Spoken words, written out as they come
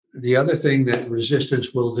the other thing that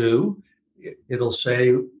resistance will do, it'll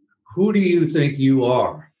say, who do you think you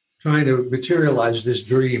are? Trying to materialize this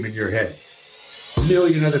dream in your head. A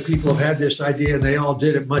million other people have had this idea and they all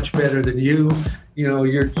did it much better than you. You know,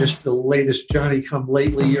 you're just the latest Johnny come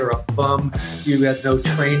lately. You're a bum. You had no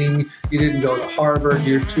training. You didn't go to Harvard.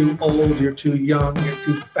 You're too old. You're too young. You're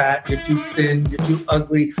too fat. You're too thin. You're too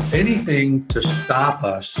ugly. Anything to stop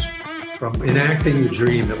us from enacting the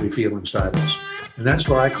dream that we feel inside us. And that's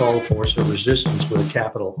why I call force of resistance with a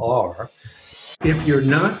capital R. If you're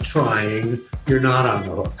not trying, you're not on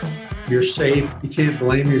the hook. You're safe. You can't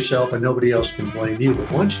blame yourself and nobody else can blame you.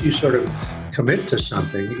 But once you sort of commit to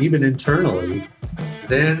something, even internally,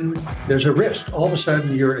 then there's a risk. All of a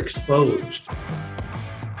sudden, you're exposed.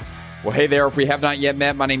 Well, hey there. If we have not yet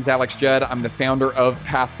met, my name's Alex Judd. I'm the founder of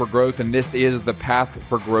Path for Growth, and this is the Path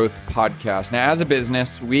for Growth podcast. Now, as a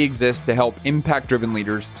business, we exist to help impact-driven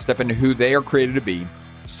leaders step into who they are created to be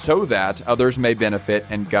so that others may benefit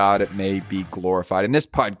and God may be glorified. And this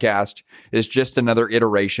podcast is just another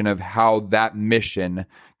iteration of how that mission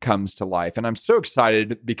comes to life. And I'm so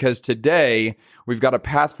excited because today we've got a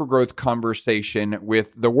Path for Growth conversation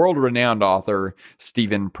with the world-renowned author,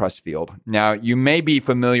 Steven Pressfield. Now, you may be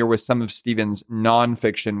familiar with some of Steven's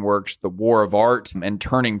nonfiction works, The War of Art and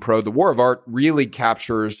Turning Pro. The War of Art really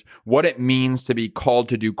captures what it means to be called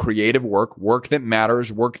to do creative work, work that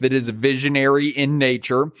matters, work that is visionary in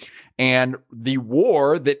nature, and the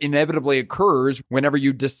war that inevitably occurs whenever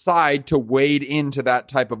you decide to wade into that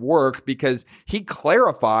type of work, because he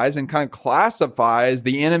clarifies and kind of classifies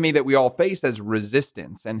the enemy that we all face as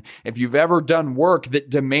resistance. And if you've ever done work that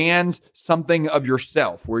demands something of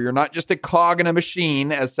yourself, where you're not just a cog in a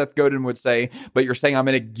machine, as Seth Godin would say, but you're saying, I'm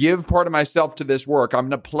going to give part of myself to this work, I'm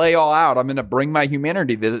going to play all out, I'm going to bring my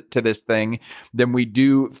humanity to this thing, then we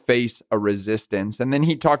do face a resistance. And then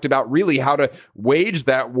he talked about really how to wage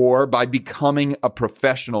that war by becoming a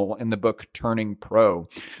professional in the book Turning Pro.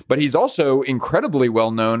 But he's also incredibly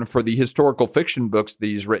well known for the historical fiction books that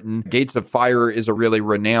he's written. Gates of Fire is a really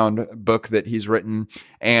renowned book that he's written.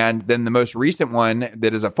 And then the most recent one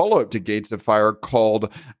that is a follow-up to Gates of Fire called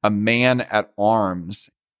A Man at Arms.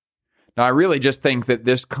 Now, I really just think that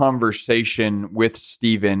this conversation with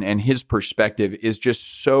Steven and his perspective is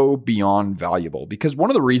just so beyond valuable, because one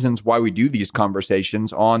of the reasons why we do these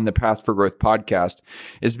conversations on the Path for Growth podcast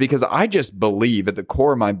is because I just believe at the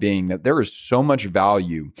core of my being that there is so much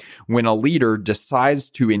value when a leader decides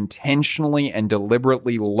to intentionally and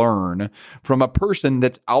deliberately learn from a person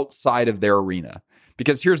that's outside of their arena.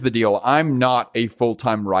 Because here's the deal, I'm not a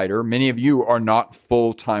full-time writer. Many of you are not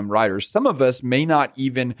full-time writers. Some of us may not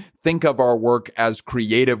even think of our work as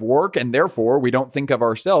creative work, and therefore we don't think of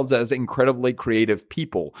ourselves as incredibly creative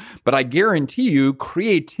people. But I guarantee you,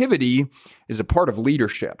 creativity is a part of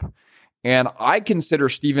leadership. And I consider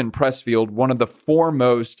Steven Pressfield one of the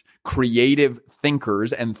foremost creative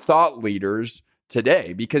thinkers and thought leaders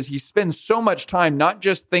today, because he spends so much time not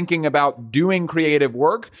just thinking about doing creative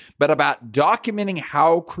work, but about documenting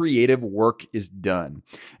how creative work is done.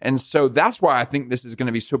 And so that's why I think this is going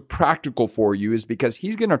to be so practical for you, is because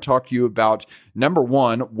he's going to talk to you about, number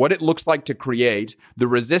one, what it looks like to create, the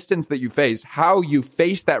resistance that you face, how you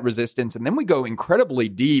face that resistance. And then we go incredibly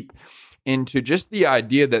deep into just the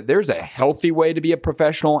idea that there's a healthy way to be a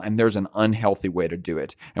professional and there's an unhealthy way to do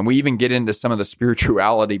it. And we even get into some of the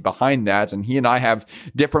spirituality behind that. And he and I have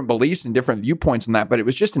different beliefs and different viewpoints on that, but it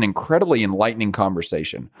was just an incredibly enlightening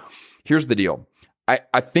conversation. Here's the deal.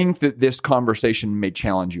 I think that this conversation may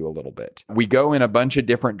challenge you a little bit. We go in a bunch of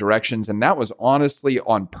different directions, and that was honestly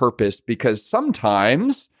on purpose, because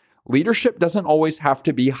sometimes leadership doesn't always have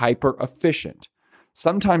to be hyper efficient.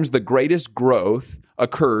 Sometimes the greatest growth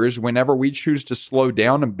occurs whenever we choose to slow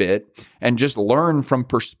down a bit and just learn from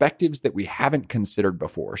perspectives that we haven't considered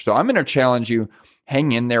before. So I'm going to challenge you,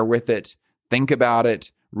 hang in there with it, think about it,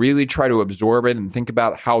 really try to absorb it, and think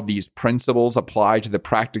about how these principles apply to the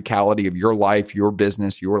practicality of your life, your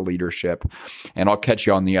business, your leadership. And I'll catch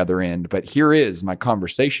you on the other end. But here is my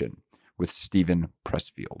conversation with Steven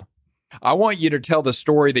Pressfield. I want you to tell the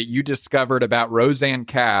story that you discovered about Rosanne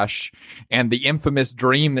Cash and the infamous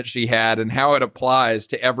dream that she had, and how it applies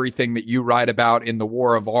to everything that you write about in The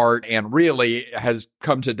War of Art and really has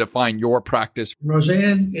come to define your practice.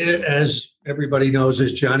 Rosanne, as everybody knows,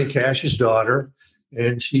 is Johnny Cash's daughter,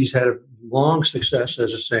 and she's had a long success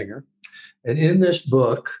as a singer. And in this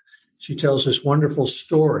book, she tells this wonderful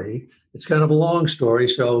story. It's kind of a long story,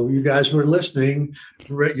 so you guys who are listening,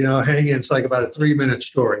 hang in. It's like about a 3-minute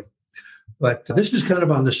story. But this is kind of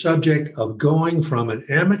on the subject of going from an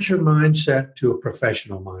amateur mindset to a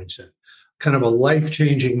professional mindset, kind of a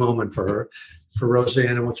life-changing moment for her. for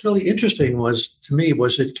Roseanne. And what's really interesting to me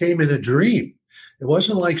was it came in a dream. It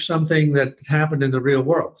wasn't like something that happened in the real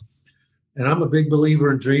world. And I'm a big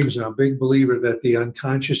believer in dreams, and I'm a big believer that the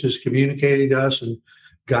unconscious is communicating to us and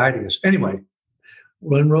guiding us. Anyway,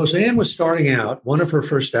 when Roseanne was starting out, one of her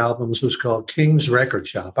first albums was called King's Record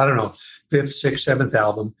Shop. I don't know, fifth, sixth, seventh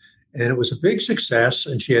album. And it was a big success.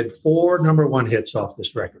 And she had 4 number 1 hits off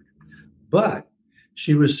this record. But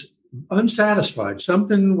she was unsatisfied.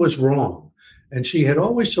 Something was wrong. And she had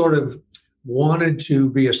always sort of wanted to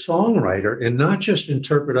be a songwriter and not just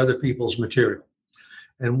interpret other people's material.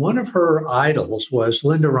 And one of her idols was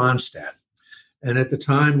Linda Ronstadt. And at the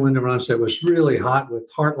time, Linda Ronstadt was really hot with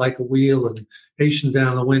Heart Like a Wheel and Hasten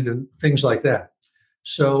Down the Wind and things like that.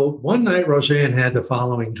 So one night, Roseanne had the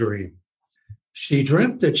following dream. She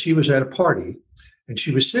dreamt that she was at a party and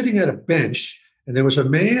she was sitting at a bench, and there was a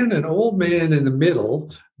man, an old man in the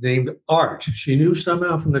middle named Art. She knew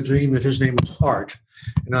somehow from the dream that his name was Art.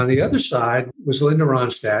 And on the other side was Linda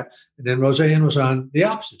Ronstadt, and then Roseanne was on the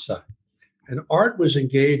opposite side. And Art was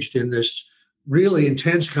engaged in this really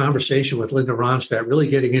intense conversation with Linda Ronstadt, really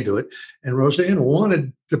getting into it. And Roseanne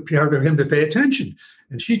wanted him to pay attention.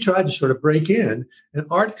 And she tried to sort of break in. And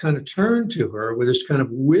Art kind of turned to her with this kind of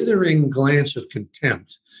withering glance of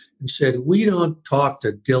contempt and said, "We don't talk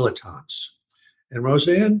to dilettantes." And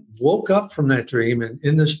Roseanne woke up from that dream. And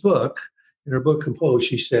in this book, in her book Composed,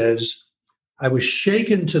 she says, "I was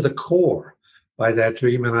shaken to the core by that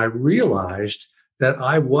dream. And I realized that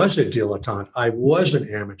I was a dilettante. I was an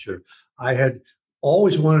amateur. I had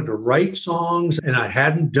always wanted to write songs and I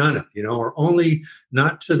hadn't done it, or only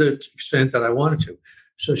not to the extent that I wanted to."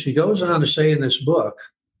 So she goes on to say in this book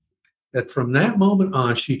that from that moment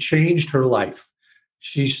on, she changed her life.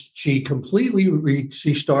 She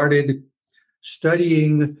started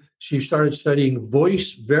studying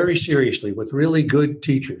voice very seriously with really good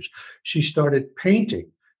teachers. She started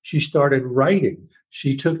painting. She started writing.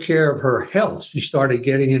 She took care of her health. She started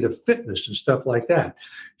getting into fitness and stuff like that.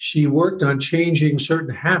 She worked on changing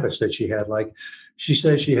certain habits that she had. Like she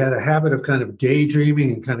says she had a habit of kind of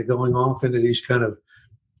daydreaming and kind of going off into these kind of,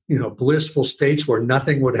 blissful states where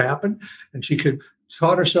nothing would happen. And she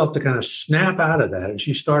taught herself to kind of snap out of that. And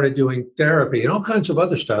she started doing therapy and all kinds of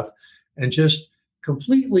other stuff and just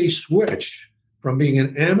completely switch from being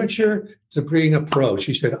an amateur to being a pro.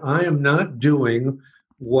 She said, "I am not doing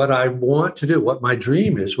what I want to do, what my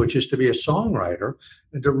dream is, which is to be a songwriter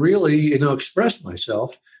and to really, express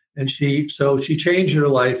myself." And she changed her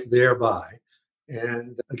life thereby.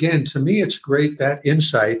 And again, to me, it's great that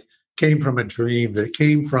insight came from a dream, that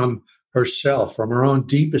came from herself, from her own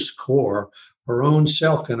deepest core, her own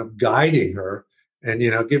self kind of guiding her and,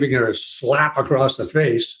 giving her a slap across the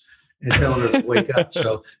face and telling her to wake up.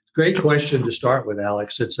 So great question to start with,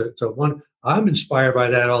 Alex. It's a one, I'm inspired by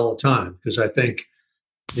that all the time because I think,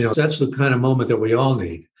 that's the kind of moment that we all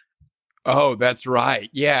need. Oh, that's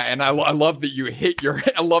right. Yeah. And I love that you hit the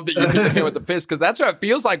head with the fist, because that's what it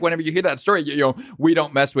feels like whenever you hear that story. We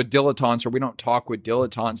don't mess with dilettantes, or we don't talk with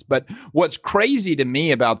dilettantes. But what's crazy to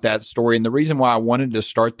me about that story, and the reason why I wanted to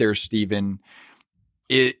start there, Stephen,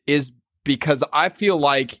 is because I feel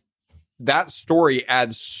like that story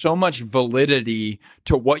adds so much validity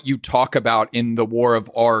to what you talk about in The War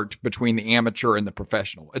of Art between the amateur and the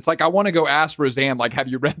professional. It's like, I want to go ask Roseanne, like, have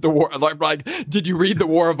you read The War? Like, did you read The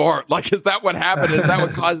War of Art? Like, is that what happened? Is that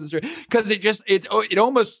what causes this? Because it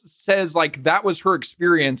almost says like that was her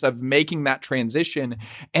experience of making that transition.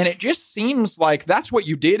 And it just seems like that's what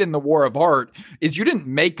you did in The War of Art, is you didn't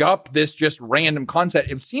make up this just random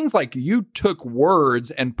concept. It seems like you took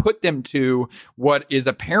words and put them to what is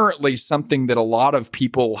apparently something that a lot of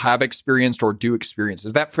people have experienced or do experience.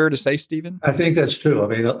 Is that fair to say, Stephen? I think that's true. I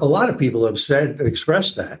mean, a lot of people have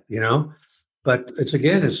expressed that, but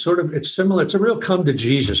it's similar. It's a real come to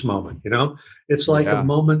Jesus moment, It's like a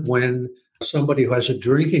moment when somebody who has a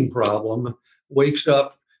drinking problem wakes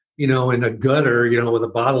up, in a gutter, with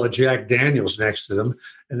a bottle of Jack Daniels next to them.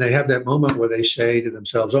 And they have that moment where they say to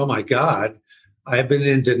themselves, "Oh my God, I've been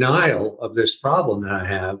in denial of this problem that I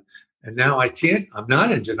have. And now I'm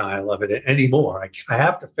not in denial of it anymore. I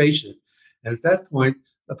have to face it." And at that point,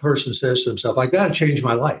 a person says to himself, "I got to change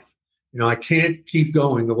my life. I can't keep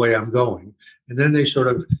going the way I'm going." And then they sort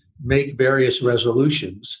of make various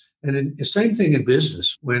resolutions. And the same thing in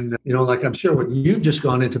business when, like I'm sure when you've just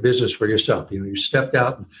gone into business for yourself, you stepped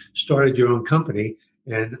out and started your own company.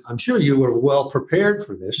 And I'm sure you were well prepared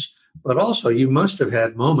for this, but also you must have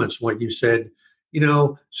had moments when you said,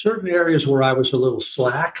 certain areas where I was a little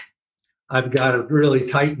slack, I've got to really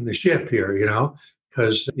tighten the ship here,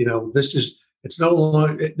 because, this is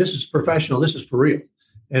professional. This is for real.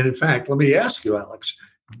 And in fact, let me ask you, Alex,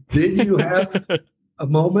 Did you have a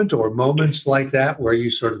moment or moments like that where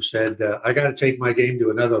you sort of said, I got to take my game to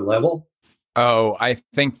another level? Oh, I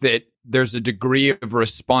think that there's a degree of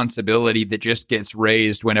responsibility that just gets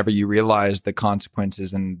raised whenever you realize the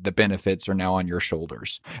consequences and the benefits are now on your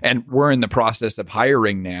shoulders. And we're in the process of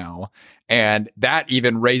hiring now. And that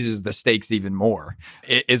even raises the stakes even more,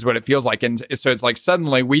 is what it feels like. And so it's like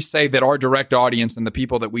suddenly we say that our direct audience and the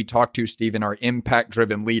people that we talk to, Stephen, are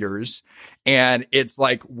impact-driven leaders. And it's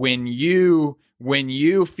like when you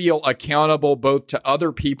feel accountable both to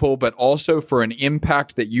other people, but also for an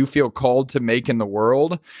impact that you feel called to make in the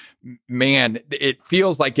world, man, it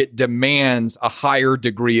feels like it demands a higher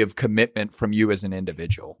degree of commitment from you as an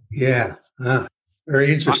individual. Yeah.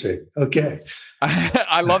 Very interesting. Okay.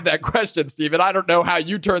 I love that question, Stephen. I don't know how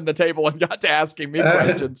you turned the table and got to asking me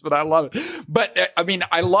questions, but I love it. But I mean,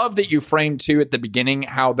 I love that you framed too at the beginning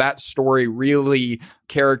how that story really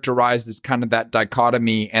characterizes kind of that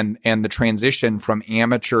dichotomy and the transition from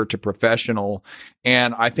amateur to professional.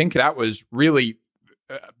 And I think that was really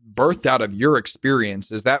birthed out of your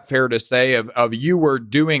experience. Is that fair to say of you were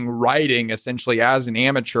doing writing essentially as an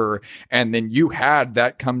amateur and then you had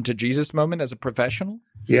that come to Jesus moment as a professional?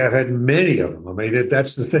 Yeah, I've had many of them. I mean,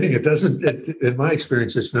 that's the thing. In my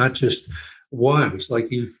experience, it's not just one. It's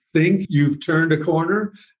like you think you've turned a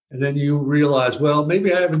corner and then you realize, well,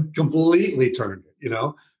 maybe I haven't completely turned it, you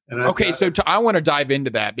know? And I want to dive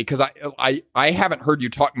into that because I haven't heard you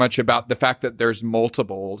talk much about the fact that there's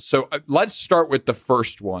multiple. So let's start with the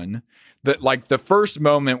first one, that like the first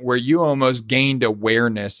moment where you almost gained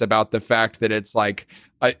awareness about the fact that it's like,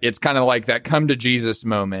 it's kind of like that come to Jesus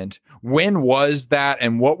moment. When was that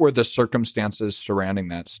and what were the circumstances surrounding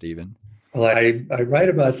that, Stephen? Well, I write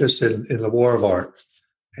about this in The War of Art.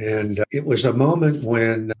 And it was a moment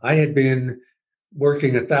when I had been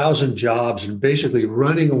working 1,000 jobs and basically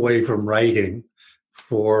running away from writing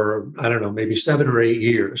for, I don't know, maybe 7 or 8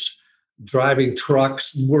 years, driving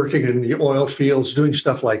trucks, working in the oil fields, doing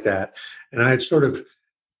stuff like that. And I had sort of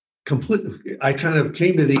I kind of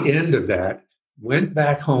came to the end of that, went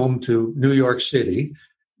back home to New York City,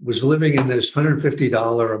 was living in this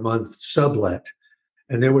 $150 a month sublet.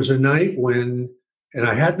 And there was a night and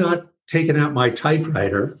I had not taken out my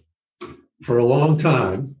typewriter for a long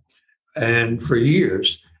time and for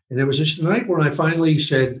years. And there was this night when I finally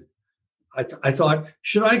said, I thought,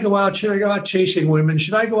 should I go out? Should I go out chasing women?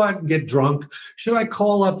 Should I go out and get drunk? Should I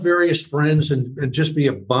call up various friends and just be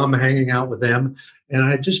a bum hanging out with them? And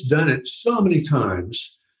I had just done it so many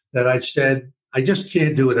times that I said, I just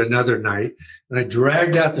can't do it another night. And I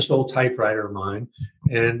dragged out this old typewriter of mine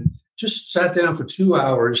and just sat down for 2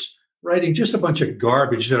 hours writing just a bunch of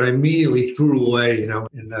garbage that I immediately threw away, in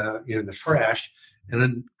the trash.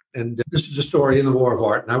 And this is a story in The War of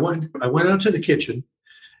Art. And I went out to the kitchen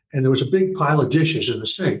and there was a big pile of dishes in the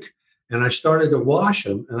sink. And I started to wash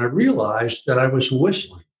them and I realized that I was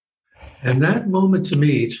whistling. And that moment to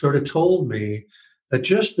me sort of told me that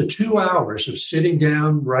just the 2 hours of sitting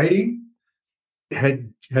down writing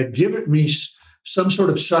had given me some sort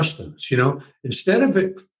of sustenance, instead of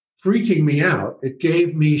it freaking me out, it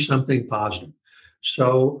gave me something positive.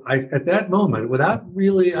 So at that moment,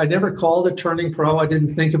 I never called it turning pro. I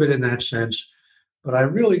didn't think of it in that sense, but I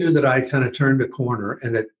really knew that I kind of turned a corner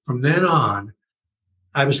and that from then on,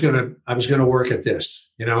 I was going to work at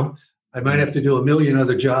this, I might have to do a million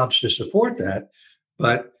other jobs to support that.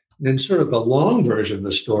 But then sort of the long version of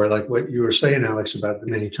the story, like what you were saying, Alex, about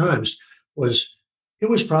many times it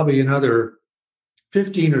was probably another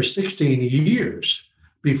 15 or 16 years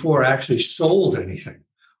before I actually sold anything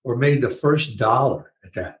or made the first dollar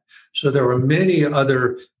at that. So there were many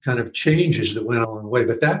other kind of changes that went along the way,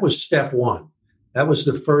 but that was step one. That was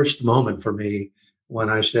the first moment for me when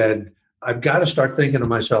I said, I've got to start thinking of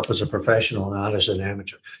myself as a professional, not as an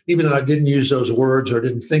amateur, even though I didn't use those words or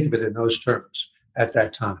didn't think of it in those terms at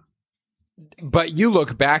that time. But you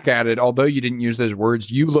look back at it, although you didn't use those words,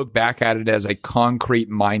 you look back at it as a concrete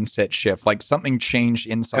mindset shift, like something changed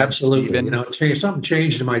inside. Absolutely. Stephen. Something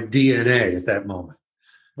changed in my DNA at that moment.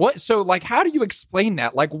 So how do you explain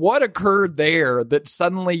that? Like what occurred there that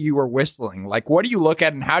suddenly you were whistling? Like what do you look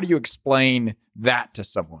at and how do you explain that to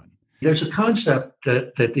someone? There's a concept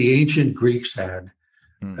that the ancient Greeks had,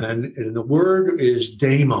 and the word is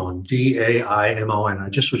daimon, D-A-I-M-O-N. I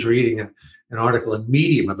just was reading an article in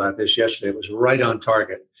Medium about this yesterday. It was right on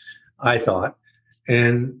target, I thought.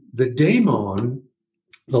 And the daimon,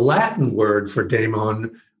 the Latin word for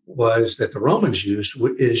daimon was that the Romans used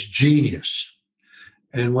is genius.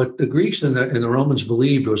 And what the Greeks and the Romans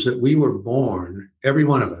believed was that we were born, every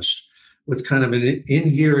one of us, with kind of an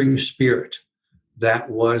inhering spirit that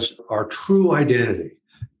was our true identity.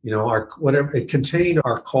 our whatever it contained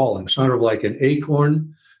our calling, sort of like an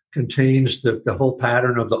acorn contains the whole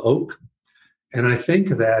pattern of the oak. And I think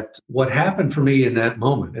that what happened for me in that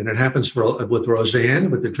moment, and it happens with Roseanne,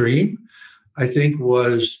 with the dream, I think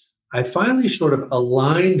was I finally sort of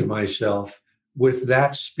aligned myself with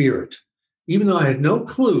that spirit, even though I had no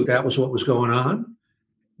clue that was what was going on,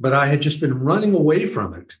 but I had just been running away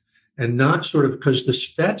from it and not sort of because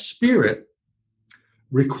that spirit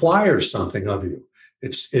requires something of you.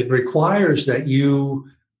 It requires that you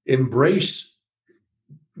embrace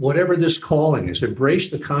whatever this calling is, embrace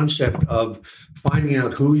the concept of finding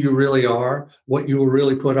out who you really are, what you were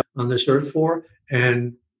really put on this earth for.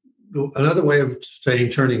 And another way of saying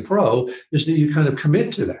turning pro is that you kind of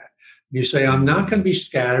commit to that. You say, I'm not going to be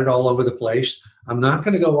scattered all over the place. I'm not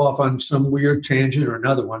going to go off on some weird tangent or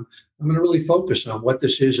another one. I'm going to really focus on what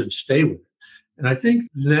this is and stay with it. And I think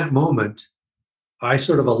in that moment, I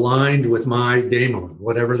sort of aligned with my daemon,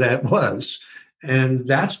 whatever that was. And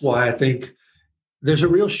that's why I think there's a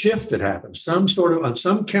real shift that happens. Some sort of, on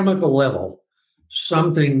some chemical level,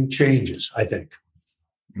 something changes, I think.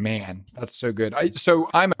 Man, that's so good. So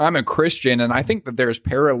I'm a Christian, and I think that there's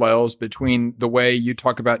parallels between the way you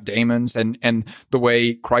talk about daemons and the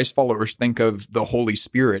way Christ followers think of the Holy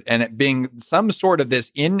Spirit, and it being some sort of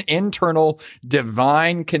this internal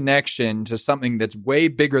divine connection to something that's way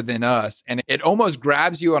bigger than us, and it almost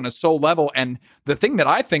grabs you on a soul level. And the thing that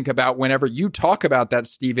I think about whenever you talk about that,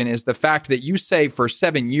 Stephen, is the fact that you say for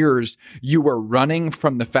 7 years you were running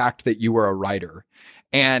from the fact that you were a writer.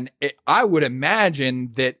 And I would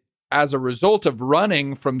imagine that as a result of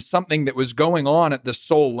running from something that was going on at the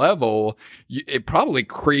soul level, it probably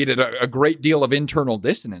created a great deal of internal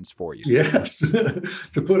dissonance for you. Yes,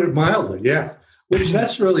 to put it mildly, yeah. Which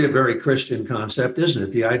that's really a very Christian concept, isn't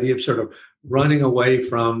it? The idea of sort of running away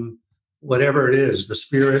from whatever it is, the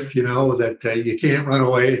spirit, that you can't run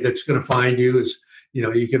away, that's going to find you. Is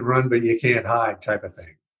you can run, but you can't hide type of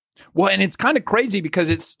thing. Well, and it's kind of crazy because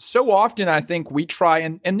it's so often, I think we try,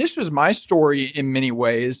 and this was my story in many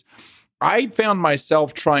ways. I found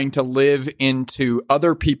myself trying to live into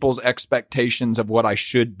other people's expectations of what I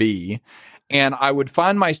should be. And I would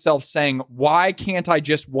find myself saying, why can't I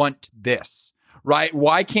just want this? Right?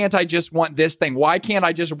 Why can't I just want this thing? Why can't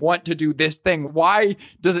I just want to do this thing? Why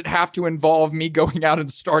does it have to involve me going out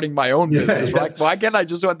and starting my own business? Yeah. Right? Why can't I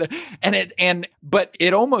just want that? But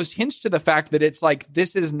it almost hints to the fact that it's like,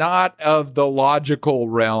 this is not of the logical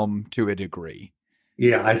realm to a degree.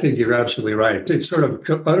 Yeah, I think you're absolutely right. It sort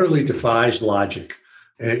of utterly defies logic,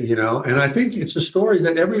 and I think it's a story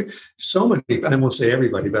that so many, I won't say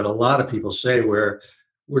everybody, but a lot of people say where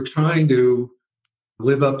we're trying to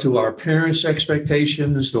live up to our parents'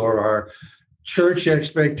 expectations or our church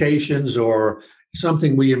expectations or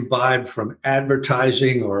something we imbibe from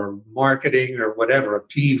advertising or marketing or whatever,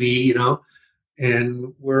 TV,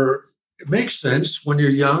 and it makes sense when you're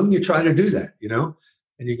young, you try to do that,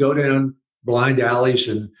 and you go down blind alleys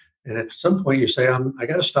and at some point you say, I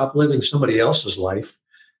got to stop living somebody else's life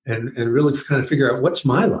and really kind of figure out what's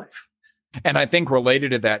my life. And I think related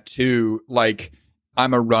to that too, like,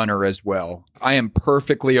 I'm a runner as well. I am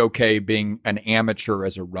perfectly okay being an amateur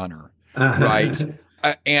as a runner, right?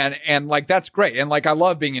 And like, that's great. And like, I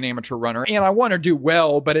love being an amateur runner and I want to do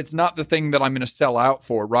well, but it's not the thing that I'm going to sell out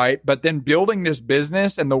for. Right. But then building this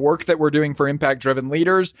business and the work that we're doing for impact driven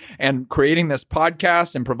leaders and creating this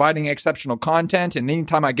podcast and providing exceptional content. And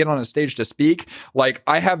anytime I get on a stage to speak, like,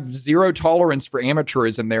 I have zero tolerance for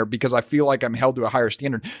amateurism there because I feel like I'm held to a higher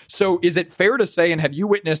standard. So is it fair to say, and have you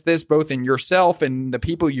witnessed this both in yourself and the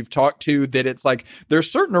people you've talked to, that it's like, there's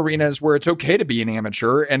certain arenas where it's okay to be an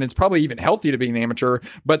amateur and it's probably even healthy to be an amateur,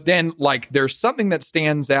 but then like there's something that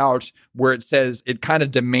stands out where it says it kind of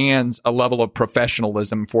demands a level of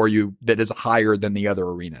professionalism for you that is higher than the other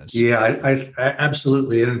arenas? Yeah, I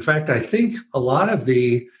absolutely. And in fact, I think a lot of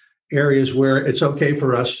the areas where it's okay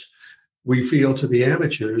for us, we feel, to be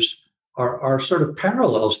amateurs are sort of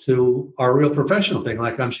parallels to our real professional thing.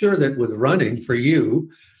 Like, I'm sure that with running for you,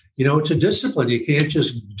 it's a discipline. You can't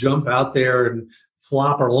just jump out there and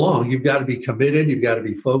flop along. You've got to be committed. You've got to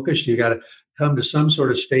be focused. You've got to come to some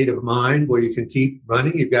sort of state of mind where you can keep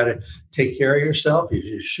running. You've got to take care of yourself,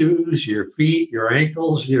 your shoes, your feet, your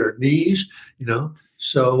ankles, your knees,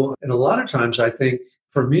 So, and a lot of times I think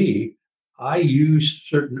for me, I use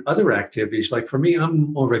certain other activities. Like for me,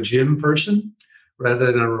 I'm more of a gym person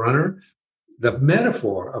rather than a runner. The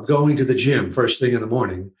metaphor of going to the gym first thing in the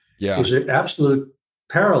morning is an absolute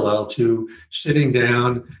parallel to sitting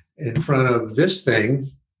down in front of this thing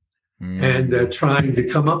and trying to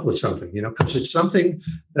come up with something, because it's something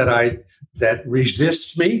that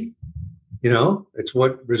resists me. It's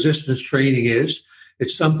what resistance training is.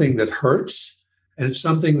 It's something that hurts, and it's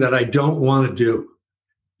something that I don't want to do.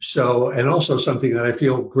 So, and also something that I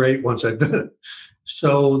feel great once I've done it.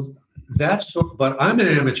 So but I'm an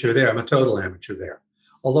amateur there. I'm a total amateur there.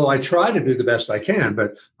 Although I try to do the best I can,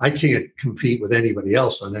 but I can't compete with anybody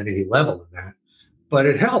else on any level in that. But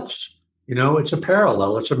it helps. It's a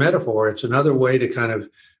parallel, it's a metaphor, it's another way to kind of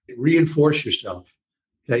reinforce yourself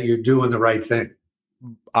that you're doing the right thing.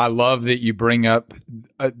 I love that you bring up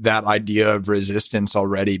that idea of resistance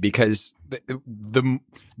already, because the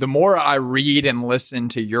more I read and listen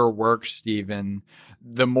to your work, Stephen,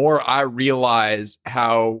 the more I realize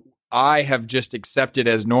how I have just accepted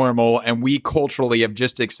as normal, and we culturally have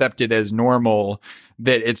just accepted as normal,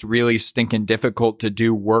 that it's really stinking difficult to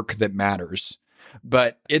do work that matters.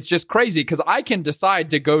 But it's just crazy because I can decide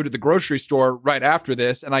to go to the grocery store right after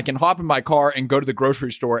this, and I can hop in my car and go to the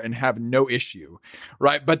grocery store and have no issue,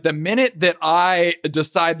 right? But the minute that I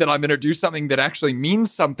decide that I'm going to do something that actually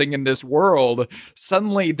means something in this world,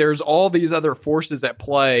 suddenly there's all these other forces at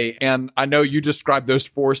play. And I know you describe those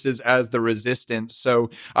forces as the resistance. So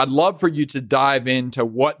I'd love for you to dive into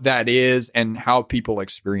what that is and how people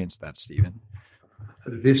experience that, Stephen.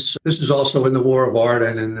 This is also in The War of Art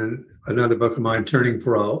and in another book of mine, Turning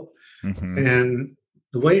Pro. Mm-hmm. And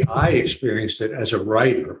the way I experienced it as a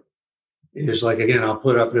writer is like, again, I'll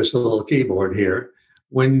put up this little keyboard here.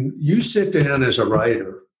 When you sit down as a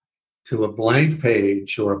writer to a blank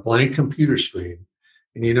page or a blank computer screen,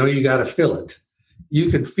 and you got to fill it, you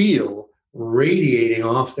can feel radiating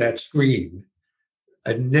off that screen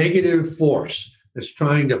a negative force that's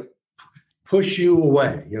trying to push you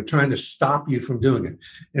away, trying to stop you from doing it.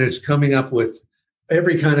 And it's coming up with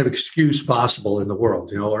every kind of excuse possible in the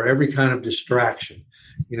world, or every kind of distraction.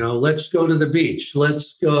 Let's go to the beach.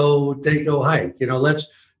 Let's go take a hike.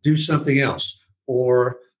 Let's do something else.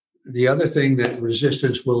 Or the other thing that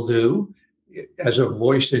resistance will do, as a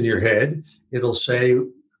voice in your head, it'll say,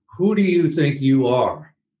 who do you think you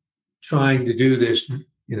are trying to do this,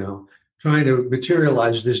 trying to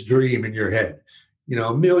materialize this dream in your head?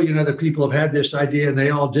 A million other people have had this idea and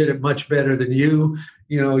they all did it much better than you.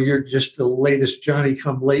 You're just the latest Johnny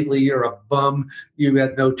come lately. You're a bum. You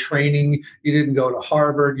had no training. You didn't go to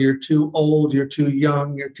Harvard. You're too old. You're too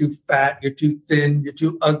young. You're too fat. You're too thin. You're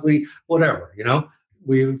too ugly, whatever,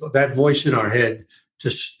 that voice in our head,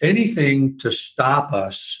 just anything to stop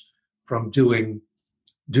us from doing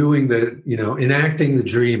the, enacting the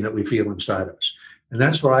dream that we feel inside of us. And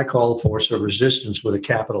that's what I call the force of resistance with a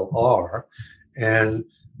capital R. And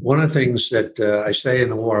one of the things that I say in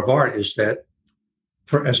The War of Art is that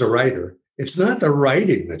as a writer, it's not the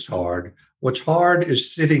writing that's hard. What's hard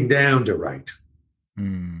is sitting down to write.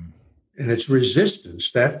 And it's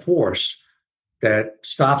resistance, that force that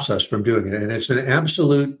stops us from doing it. And it's an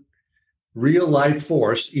absolute real life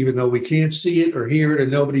force, even though we can't see it or hear it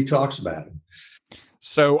and nobody talks about it.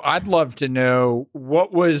 So I'd love to know,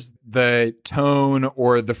 what was the tone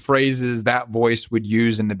or the phrases that voice would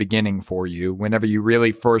use in the beginning for you whenever you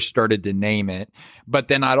really first started to name it? But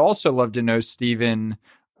then I'd also love to know, Stephen,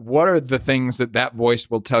 what are the things that voice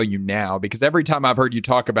will tell you now? Because every time I've heard you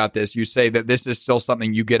talk about this, you say that this is still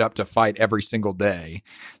something you get up to fight every single day.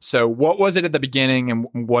 So what was it at the beginning and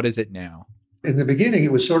what is it now? In the beginning,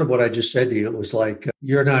 it was sort of what I just said to you. It was like,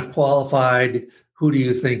 you're not qualified. Who do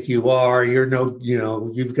you think you are?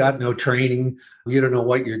 You've got no training. You don't know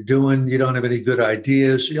what you're doing. You don't have any good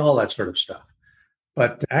ideas, all that sort of stuff.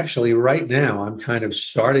 But actually right now I'm kind of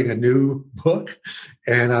starting a new book,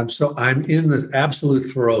 and I'm in the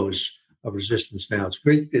absolute throes of resistance now. It's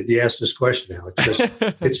great that you asked this question now. It's just,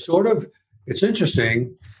 it's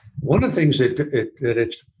interesting. One of the things that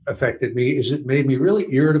it's affected me is it made me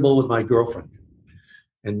really irritable with my girlfriend.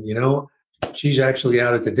 And, she's actually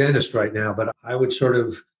out at the dentist right now, but I would sort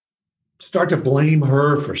of start to blame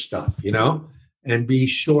her for stuff, and be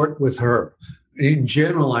short with her. In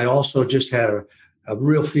general, I also just had a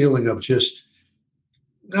real feeling of just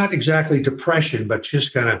not exactly depression, but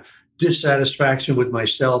just kind of dissatisfaction with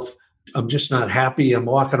myself. I'm just not happy. I'm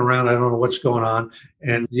walking around. I don't know what's going on.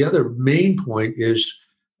 And the other main point is,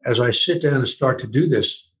 as I sit down and start to do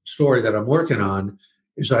this story that I'm working on,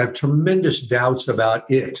 is I have tremendous doubts about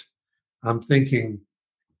it. I'm thinking,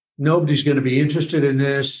 nobody's going to be interested in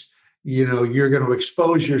this. You're going to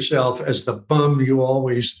expose yourself as the bum you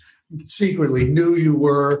always secretly knew you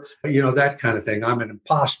were, that kind of thing. I'm an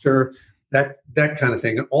imposter, that kind of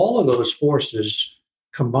thing. And all of those forces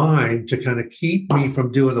combine to kind of keep me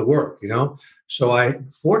from doing the work, So I,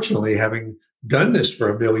 fortunately, having done this for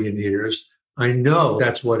a million years, I know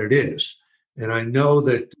that's what it is. And I know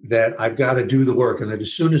that I've got to do the work, and that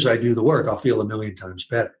as soon as I do the work, I'll feel a million times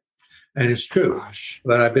better. And it's true. Gosh.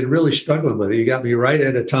 But I've been really struggling with it. You got me right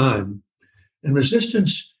at a time. And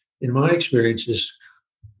resistance, in my experience, is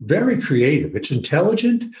very creative. It's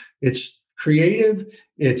intelligent. It's creative.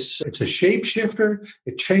 It's a shapeshifter.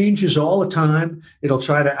 It changes all the time. It'll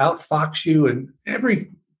try to outfox you in every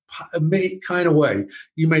kind of way.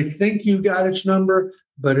 You may think you got its number,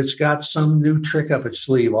 but it's got some new trick up its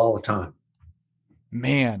sleeve all the time.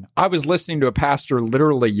 Man, I was listening to a pastor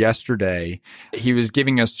literally yesterday. He was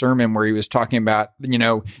giving a sermon where he was talking about,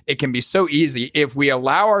 it can be so easy if we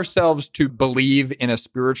allow ourselves to believe in a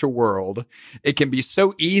spiritual world. It can be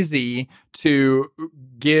so easy to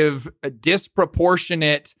give a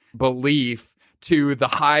disproportionate belief to the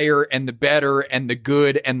higher and the better and the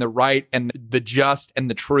good and the right and the just and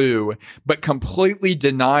the true, but completely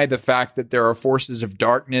deny the fact that there are forces of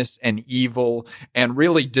darkness and evil and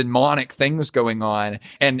really demonic things going on.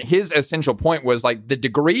 And his essential point was like the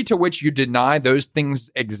degree to which you deny those things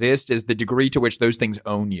exist is the degree to which those things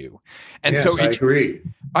own you. And yes, so I agree.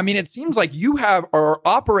 I mean, it seems like you are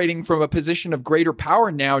operating from a position of greater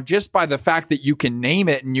power now just by the fact that you can name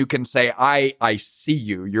it and you can say, I see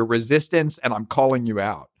you, your resistance, and I'm calling you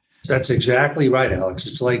out. That's exactly right, Alex.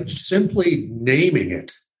 It's like simply naming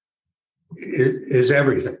it is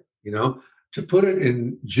everything. To put it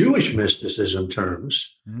in Jewish mysticism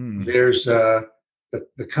terms, there's the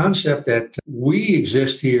concept that we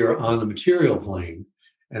exist here on the material plane,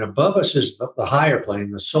 and above us is the higher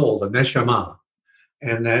plane, the soul, the neshama,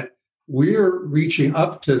 and that we're reaching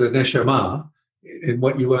up to the neshama in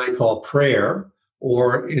what you might call prayer,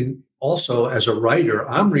 or in also as a writer,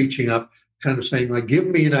 I'm reaching up, kind of saying, like, give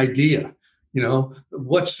me an idea, tell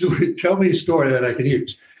me a story that I can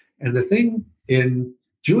use. And the thing in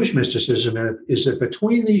Jewish mysticism is that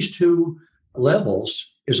between these two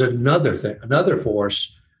levels is another thing, another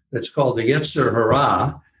force that's called the Yetzer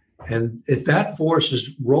Hara. And that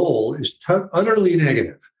force's role is utterly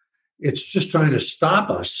negative. It's just trying to stop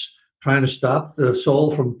us, trying to stop the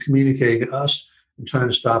soul from communicating to us and trying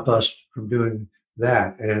to stop us from doing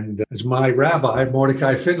that. And as my rabbi,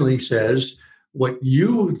 Mordecai Finley, says, what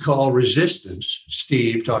you would call resistance,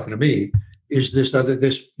 Steve, talking to me, is this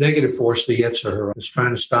negative force, the Yetzer Hara, is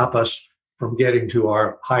trying to stop us from getting to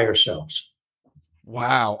our higher selves.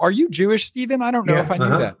 Wow. Are you Jewish, Stephen? I don't know if I knew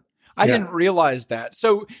that. I didn't realize that.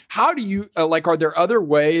 So how do you, are there other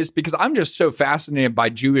ways? Because I'm just so fascinated by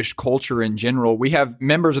Jewish culture in general. We have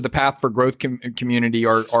members of the Path for Growth community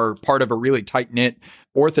are part of a really tight-knit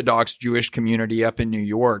Orthodox Jewish community up in New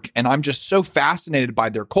York. And I'm just so fascinated by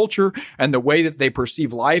their culture and the way that they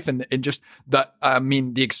perceive life and just the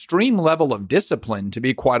extreme level of discipline, to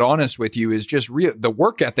be quite honest with you, is just real. The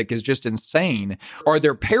work ethic is just insane. Are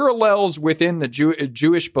there parallels within the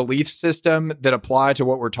Jewish belief system that apply to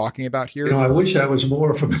what we're talking about here? I wish I was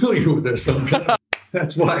more familiar with this.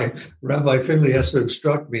 That's why Rabbi Finley has to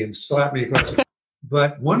instruct me and slap me across.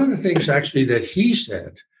 But one of the things actually that he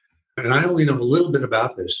said, and I only know a little bit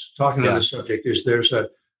about this, talking on this subject, is there's a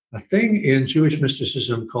thing in Jewish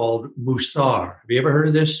mysticism called Musar. Have you ever heard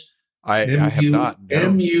of this? I have not.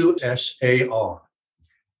 No. Musar.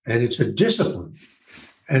 And it's a discipline.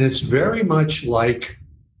 And it's very much like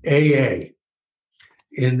AA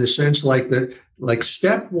in the sense like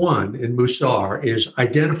step one in Musar is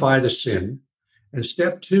identify the sin. And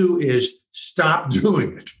step two is stop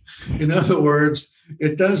doing it. In other words,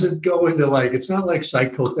 it doesn't go into it's not like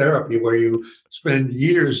psychotherapy where you spend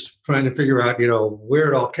years trying to figure out, where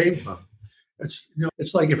it all came from.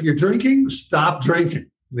 It's like if you're drinking, stop drinking,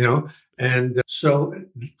 And so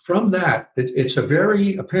from that, it's a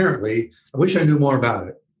very, apparently, I wish I knew more about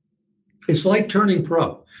it. It's like turning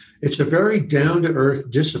pro. It's a very down-to-earth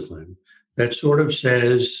discipline that sort of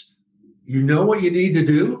says, you know what you need to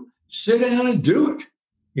do? Sit down and do it.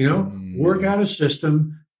 Work out a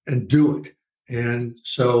system and do it. And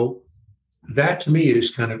so that to me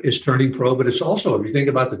is turning pro, but it's also, if you think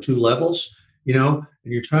about the two levels, and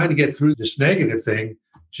you're trying to get through this negative thing,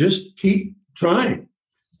 just keep trying.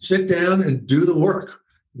 Sit down and do the work.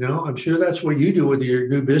 I'm sure that's what you do with your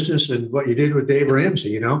new business and what you did with Dave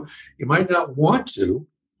Ramsey. You might not want to,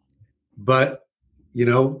 but you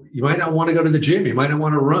might not want to go to the gym. You might not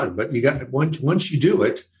want to run, but once you do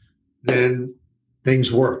it, then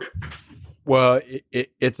things work. Well,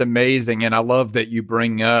 it's amazing, and I love that you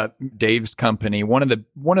bring up Dave's company. One of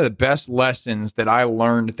the best lessons that I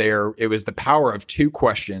learned there, it was the power of two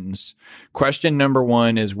questions. Question number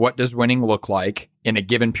one is, what does winning look like in a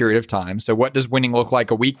given period of time? So what does winning look like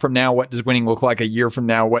a week from now? What does winning look like a year from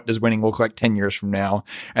now? What does winning look like 10 years from now?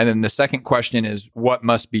 And then the second question is, what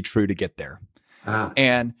must be true to get there? Ah,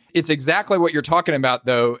 And it's exactly what you're talking about,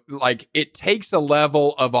 though. Like, it takes a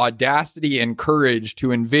level of audacity and courage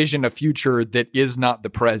to envision a future that is not the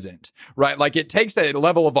present, right? Like, it takes a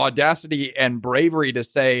level of audacity and bravery to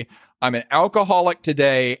say, I'm an alcoholic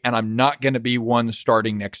today and I'm not going to be one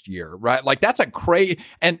starting next year, right? Like, that's a crazy.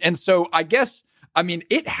 And so I guess, I mean,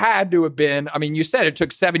 it had to have been, I mean, you said it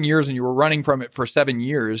took 7 years and you were running from it for 7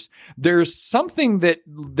 years. There's something that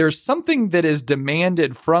is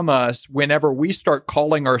demanded from us whenever we start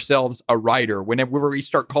calling ourselves a writer, whenever we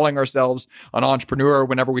start calling ourselves an entrepreneur,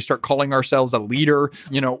 whenever we start calling ourselves a leader,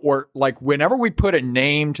 or like whenever we put a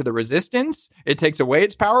name to the resistance, it takes away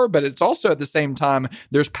its power, but it's also at the same time,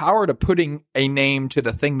 there's power to putting a name to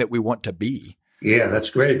the thing that we want to be. yeah, that's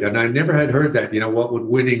great. And I never had heard that, what would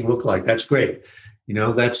winning look like? That's great.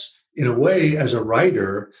 That's in a way, as a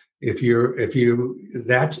writer,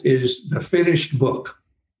 that is the finished book,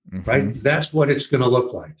 right? That's what it's going to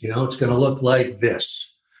look like. It's going to look like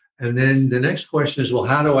this. And then the next question is, well,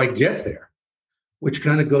 how do I get there? Which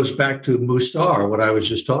kind of goes back to Musar, what I was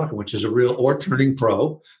just talking, which is a real or turning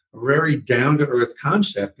pro, a very down to earth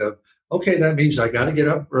concept of, okay, that means I got to get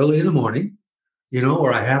up early in the morning,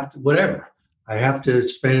 or I have to, whatever. I have to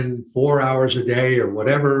spend 4 hours a day or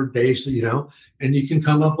whatever days, and you can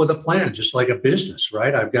come up with a plan, just like a business,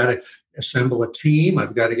 right? I've got to assemble a team.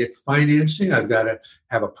 I've got to get financing. I've got to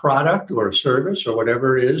have a product or a service or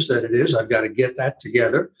whatever it is. I've got to get that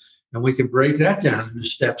together, and we can break that down into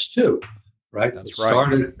steps too, right? That's right.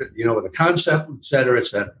 Started, with a concept, et cetera, et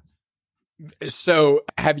cetera. So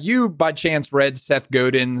have you by chance read Seth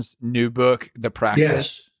Godin's new book, The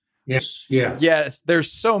Practice? Yes. Yeah. Yes. There's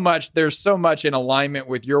so much in alignment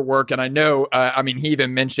with your work. And I know, he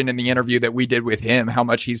even mentioned in the interview that we did with him how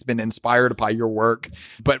much he's been inspired by your work.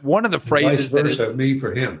 But one of the phrases vice versa, me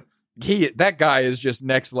for him. That guy is just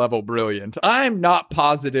next level brilliant. I'm not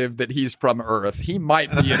positive that he's from Earth. He might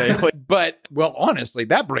be an alien. But, well, honestly,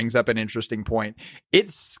 that brings up an interesting point.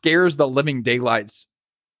 It scares the living daylights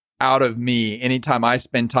out of me anytime I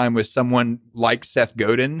spend time with someone like Seth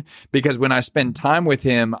Godin, because when I spend time with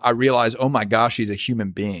him, I realize, oh my gosh, he's a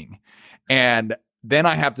human being. And then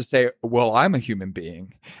I have to say, well, I'm a human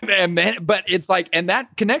being. But it's like, and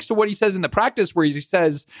that connects to what he says in The Practice, where he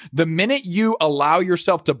says, the minute you allow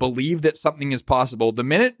yourself to believe that something is possible, the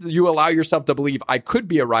minute you allow yourself to believe I could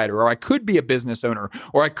be a writer, or I could be a business owner,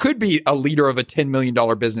 or I could be a leader of a $10 million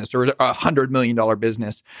business or a $100 million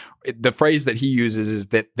business, the phrase that he uses is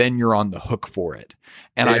that then you're on the hook for it.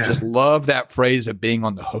 And I just love that phrase of being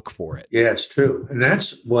on the hook for it. Yeah, it's true. And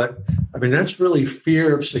that's really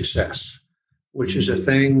fear of success, which is a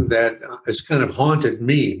thing that has kind of haunted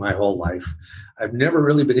me my whole life. I've never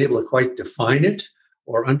really been able to quite define it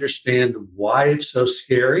or understand why it's so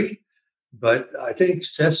scary. But I think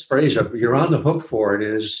Seth's phrase of "you're on the hook for it"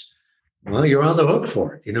 is, well, you're on the hook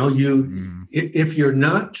for it. If you're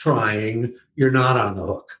not trying, you're not on the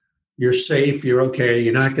hook. You're safe. You're okay.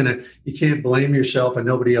 You can't blame yourself, and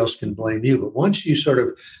nobody else can blame you. But once you sort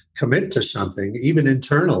of commit to something, even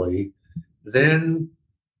internally, then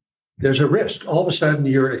there's a risk. All of a sudden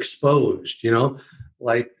you're exposed,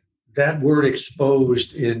 like that word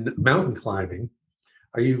exposed in mountain climbing.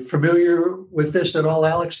 Are you familiar with this at all,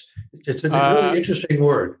 Alex? It's a really interesting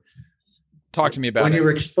word. Talk to me about it. When you're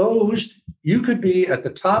exposed, you could be at the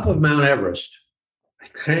top of Mount Everest,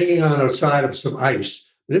 hanging on the side of some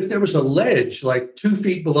ice. But if there was a ledge like 2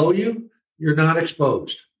 feet below you, you're not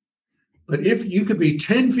exposed. But if you could be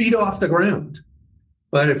 10 feet off the ground,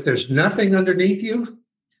 but if there's nothing underneath you,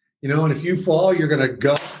 and if you fall, you're going to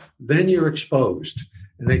go, then you're exposed.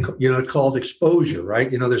 And it's called exposure,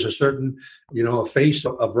 right? There's a certain, a face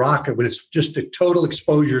of rock when it's just a total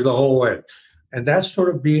exposure the whole way. And that's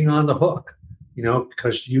sort of being on the hook,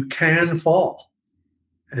 because you can fall.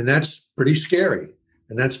 And that's pretty scary.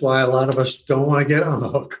 And that's why a lot of us don't want to get on the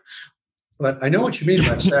hook. But I know what you mean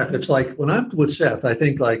about Seth. It's like when I'm with Seth, I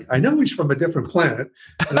think I know he's from a different planet,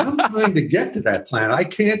 and I'm trying to get to that planet. I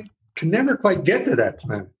can never quite get to that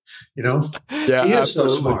planet. Yeah, he is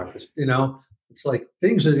absolutely. so smart. It's like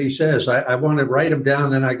things that he says. I want to write them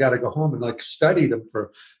down, then I got to go home and study them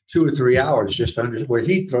for 2 or 3 hours just to understand where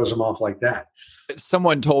he throws them off like that.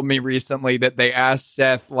 Someone told me recently that they asked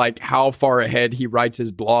Seth how far ahead he writes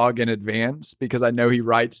his blog in advance, because I know he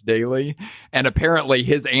writes daily. And apparently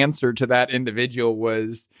his answer to that individual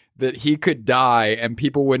was that he could die and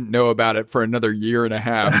people wouldn't know about it for another year and a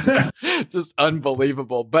half. Just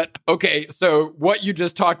unbelievable. But okay, so what you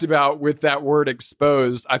just talked about with that word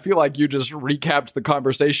exposed, I feel like you just recapped the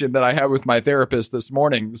conversation that I had with my therapist this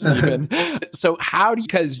morning, Stephen. So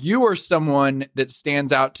because you are someone that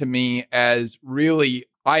stands out to me as really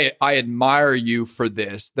I admire you for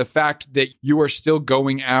this. The fact that you are still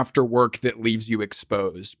going after work that leaves you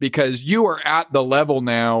exposed, because you are at the level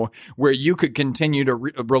now where you could continue to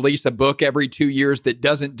release a book every 2 years that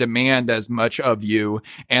doesn't demand as much of you.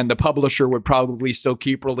 And the publisher would probably still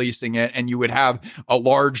keep releasing it. And you would have a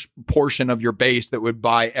large portion of your base that would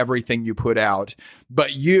buy everything you put out.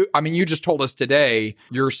 But you just told us today,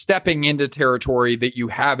 you're stepping into territory that you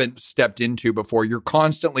haven't stepped into before. You're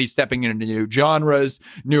constantly stepping into new genres,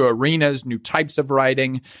 new arenas, new types of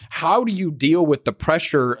writing. How do you deal with the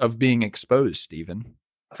pressure of being exposed, Stephen?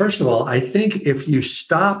 First of all, I think if you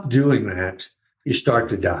stop doing that, you start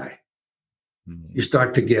to die. You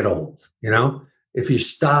start to get old, If you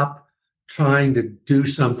stop trying to do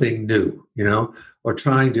something new, or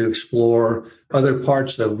trying to explore other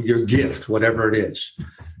parts of your gift, whatever it is.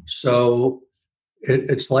 So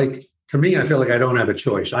it's like, to me, I feel like I don't have a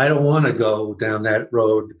choice. I don't want to go down that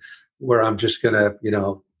road where I'm just going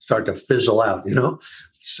to, start to fizzle out,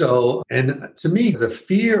 So, and to me, the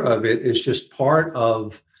fear of it is just part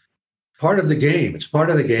of the game. It's part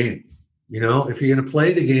of the game. If you're going to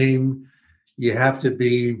play the game, you have to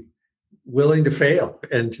be willing to fail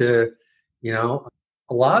and to,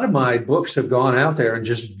 a lot of my books have gone out there and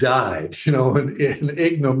just died, in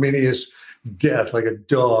ignominious death, like a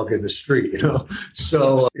dog in the street,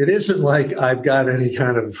 So it isn't like I've got any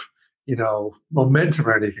kind of, momentum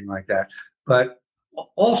or anything like that. But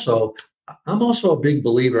also, I'm also a big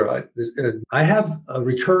believer. I have a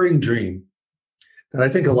recurring dream that I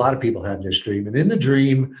think a lot of people have this dream. And in the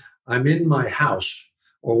dream, I'm in my house,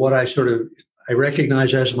 or what I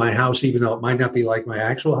recognize as my house, even though it might not be like my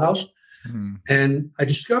actual house. And I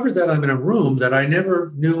discovered that I'm in a room that I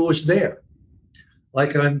never knew was there.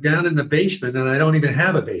 Like I'm down in the basement and I don't even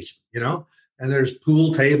have a basement, and there's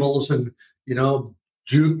pool tables and,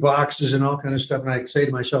 jukeboxes and all kind of stuff. And I say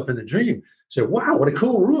to myself in the dream, wow, what a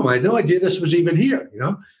cool room. I had no idea this was even here,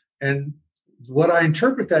 And what I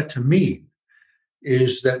interpret that to mean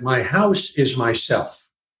is that my house is myself,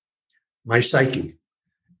 my psyche,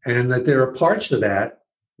 and that there are parts of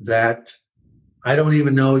that I don't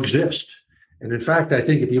even know exist. And in fact, I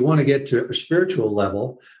think if you want to get to a spiritual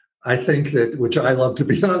level, I think that, which I love to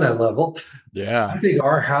be on that level. Yeah. I think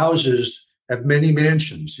our houses have many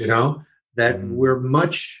mansions, that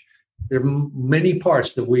there are many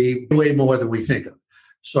parts that we way more than we think of.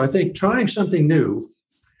 So I think trying something new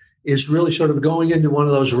is really sort of going into one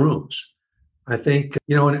of those rooms. I think,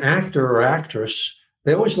 an actor or actress,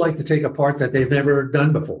 they always like to take a part that they've never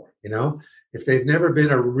done before, If they've never been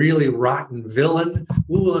a really rotten villain,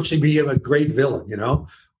 who will actually be a great villain,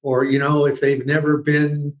 Or, if they've never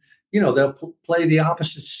been, they'll play the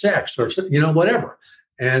opposite sex or, whatever.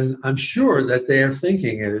 And I'm sure that their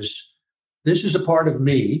thinking is, this is a part of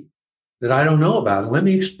me that I don't know about. And let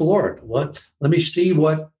me explore it. Let me see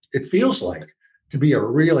what it feels like to be a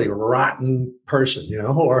really rotten person,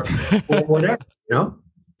 or whatever,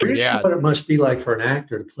 Yeah. What it must be like for an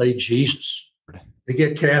actor to play Jesus, to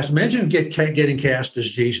get cast. Imagine getting cast as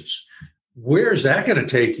Jesus. Where is that going to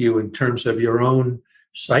take you in terms of your own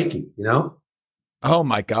psyche, Oh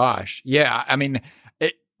my gosh. Yeah. I mean,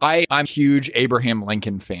 I'm a huge Abraham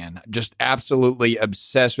Lincoln fan, just absolutely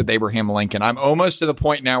obsessed with Abraham Lincoln. I'm almost to the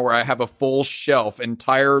point now where I have a full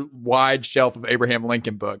entire wide shelf of Abraham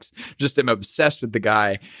Lincoln books. Just am obsessed with the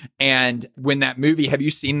guy. And when that movie, have you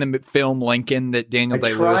seen the film Lincoln that Daniel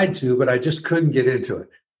Day-Lewis? I tried to, but I just couldn't get into it.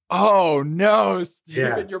 Oh, no, Stephen,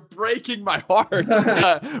 yeah. You're breaking my heart.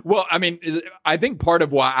 Well, I mean, I think part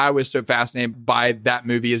of why I was so fascinated by that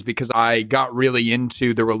movie is because I got really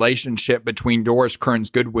into the relationship between Doris Kearns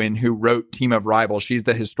Goodwin, who wrote Team of Rivals. She's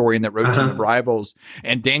the historian that wrote Team of Rivals,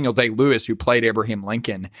 and Daniel Day-Lewis, who played Abraham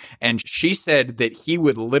Lincoln. And she said that he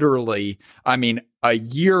would literally, a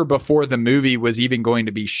year before the movie was even going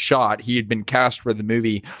to be shot, he had been cast for the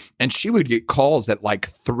movie, and she would get calls at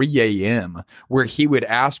like 3 a.m. where he would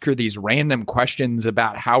ask her these random questions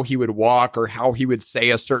about how he would walk or how he would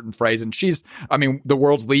say a certain phrase. And she's, the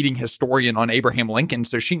world's leading historian on Abraham Lincoln,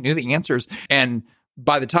 so she knew the answers. And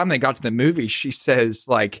by the time they got to the movie, she says,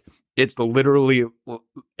 it's literally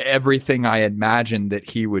everything I imagined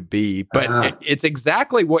that he would be. But it's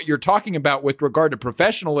exactly what you're talking about with regard to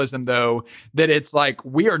professionalism, though, that it's like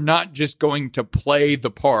we are not just going to play the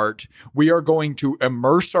part. We are going to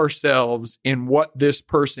immerse ourselves in what this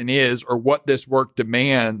person is or what this work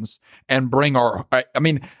demands and bring I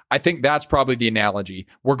think that's probably the analogy.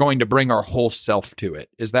 We're going to bring our whole self to it.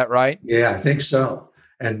 Is that right? Yeah, I think so.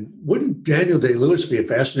 And wouldn't Daniel Day-Lewis be a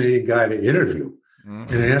fascinating guy to interview?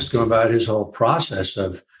 And ask him about his whole process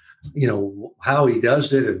of how he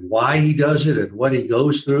does it and why he does it and what he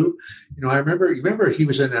goes through. I remember he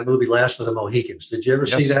was in that movie Last of the Mohicans. Did you ever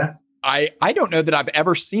see Yes. that? I don't know that I've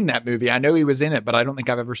ever seen that movie. I know he was in it, but I don't think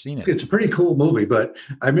I've ever seen it. It's a pretty cool movie, but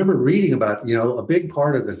I remember reading about, a big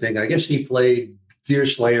part of the thing. I guess he played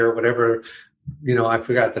Deerslayer or whatever, I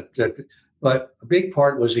forgot that, but a big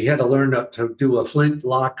part was he had to learn to do a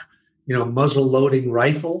flintlock, muzzle loading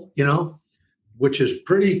rifle, which is a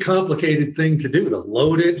pretty complicated thing to do, to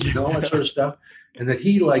load it and all that sort of stuff. And that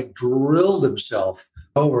he like drilled himself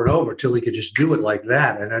over and over till he could just do it like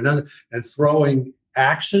that. And throwing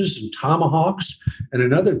axes and tomahawks. And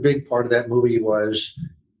another big part of that movie was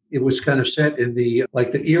it was kind of set in the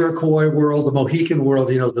Iroquois world, the Mohican world,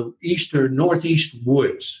 the northeast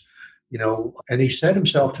woods, and he set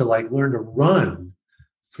himself to learn to run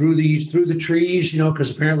through the trees,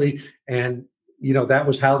 because apparently, and that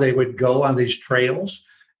was how they would go on these trails.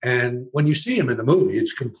 And when you see him in the movie,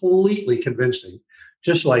 it's completely convincing,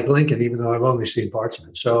 just like Lincoln, even though I've only seen parts of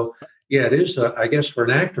it. So yeah, it is, I guess for an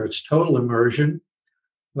actor, it's total immersion.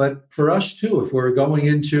 But for us too, if we're going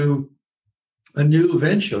into a new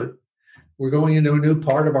venture, we're going into a new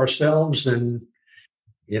part of ourselves, and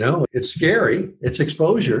it's scary, it's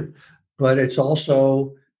exposure, but it's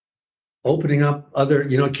also opening up other,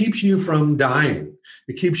 it keeps you from dying,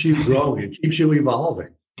 it keeps you growing, it keeps you evolving.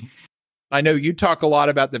 I know you talk a lot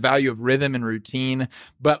about the value of rhythm and routine,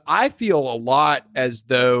 but I feel a lot as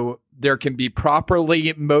though there can be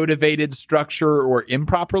properly motivated structure or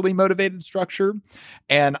improperly motivated structure.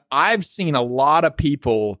 And I've seen a lot of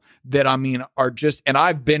people that, are just, and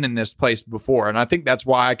I've been in this place before, and I think that's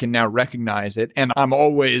why I can now recognize it. And I'm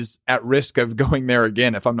always at risk of going there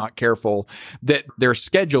again if I'm not careful, that their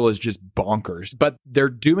schedule is just bonkers, but they're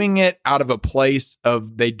doing it out of a place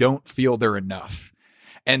of they don't feel they're enough.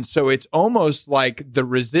 And so it's almost like the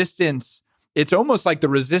resistance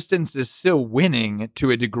is still winning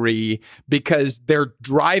to a degree because their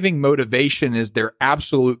driving motivation is their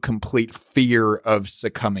absolute complete fear of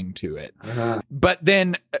succumbing to it. Uh-huh. But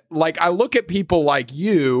then, I look at people like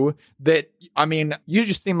you that, you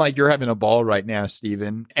just seem like you're having a ball right now,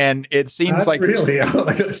 Stephen. And it seems Not really, I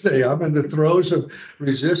gotta say, I'm in the throes of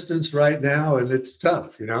resistance right now, and it's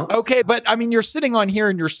tough, Okay, but you're sitting on here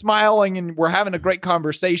and you're smiling and we're having a great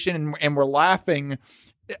conversation and we're laughing.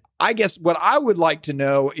 I guess what I would like to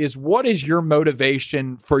know is what is your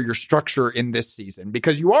motivation for your structure in this season?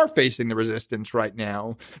 Because you are facing the resistance right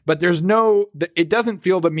now, but it doesn't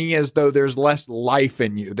feel to me as though there's less life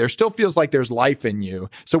in you. There still feels like there's life in you.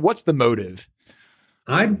 So what's the motive?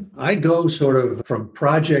 I go sort of from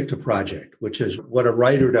project to project, which is what a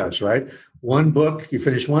writer does, right? One book, you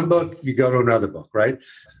finish one book, you go to another book, right?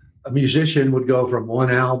 A musician would go from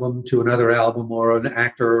one album to another album, or an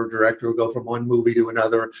actor or director would go from one movie to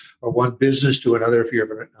another, or one business to another if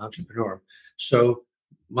you're an entrepreneur. So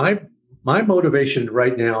my motivation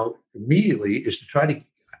right now immediately is to try to,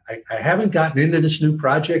 I haven't gotten into this new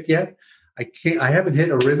project yet. I haven't hit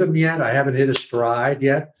a rhythm yet. I haven't hit a stride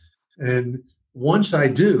yet. And once I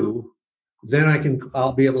do, then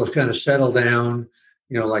I'll be able to kind of settle down,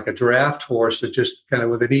 like a draft horse that just kind of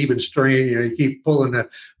with an even strain, you keep pulling the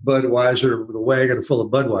Budweiser, the wagon full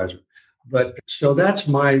of Budweiser. But so that's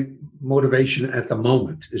my motivation at the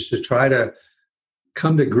moment, is to try to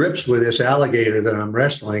come to grips with this alligator that I'm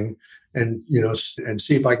wrestling and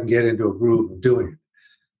see if I can get into a groove of doing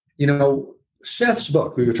it. Seth's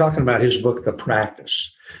book, we were talking about his book, The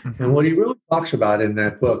Practice. Mm-hmm. And what he really talks about in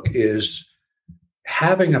that book is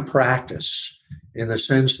having a practice in the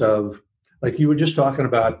sense of, like you were just talking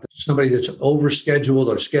about, somebody that's overscheduled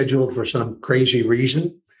or scheduled for some crazy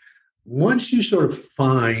reason. Once you sort of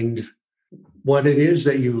find what it is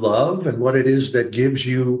that you love and what it is that gives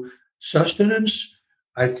you sustenance,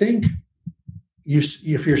 I think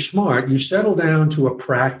if you're smart, you settle down to a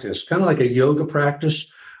practice, kind of like a yoga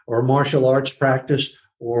practice or a martial arts practice,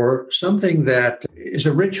 or something that is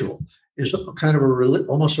a ritual, is kind of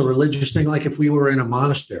almost a religious thing. Like if we were in a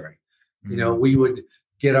monastery, we would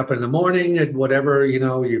get up in the morning and whatever,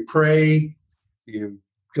 you pray, you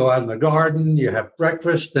go out in the garden, you have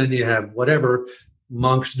breakfast, then you have whatever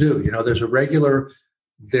monks do. There's a regular,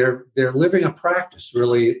 they're living a practice,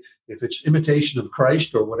 really. If it's imitation of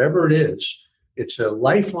Christ or whatever it is, it's a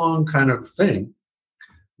lifelong kind of thing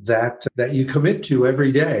that you commit to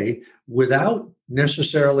every day without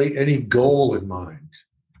necessarily any goal in mind.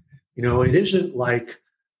 It isn't like,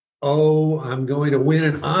 oh, I'm going to win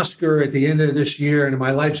an Oscar at the end of this year and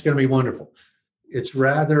my life's going to be wonderful. It's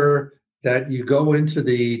rather that you go into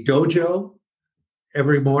the dojo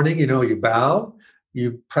every morning, you bow,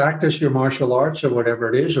 you practice your martial arts or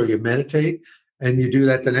whatever it is, or you meditate, And you do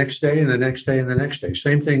that the next day and the next day and the next day.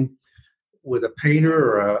 Same thing with a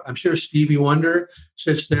painter I'm sure Stevie Wonder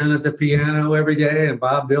sits down at the piano every day, and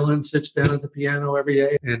Bob Dylan sits down at the piano every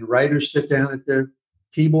day, and writers sit down at their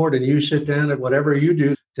keyboard, and you sit down at whatever you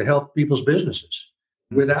do to help people's businesses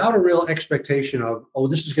without a real expectation of, oh,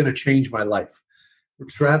 this is going to change my life.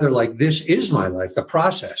 It's rather like, this is my life. The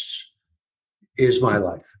process is my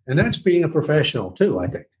life. And that's being a professional too, I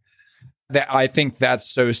think. I think that's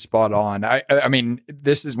so spot on. I mean,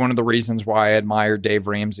 this is one of the reasons why I admire Dave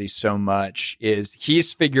Ramsey so much, is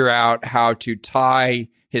he's figured out how to tie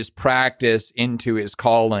his practice into his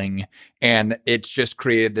calling, and it's just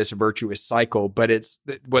created this virtuous cycle. But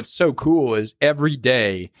what's so cool is every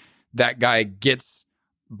day that guy gets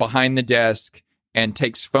behind the desk and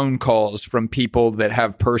takes phone calls from people that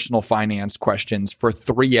have personal finance questions for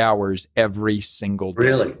 3 hours every single day.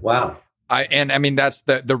 Really? Wow. I mean, that's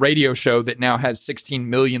the radio show that now has 16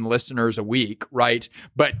 million listeners a week, right?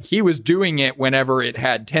 But he was doing it whenever it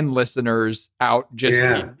had 10 listeners out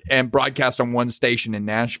and broadcast on one station in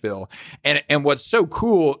Nashville. And what's so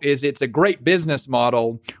cool is it's a great business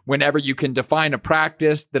model whenever you can define a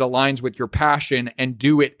practice that aligns with your passion and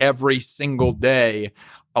do it every single day.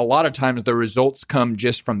 A lot of times the results come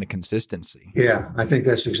just from the consistency. Yeah, I think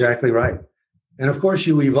that's exactly right. And of course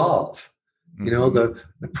you evolve. You know,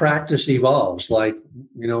 the practice evolves. Like,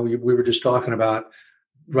 you know, we were just talking about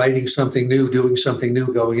writing something new, doing something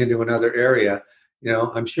new, going into another area. You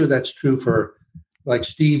know, I'm sure that's true for like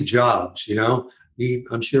Steve Jobs. You know,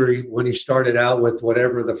 I'm sure when he started out with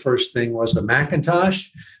whatever the first thing was, the Macintosh,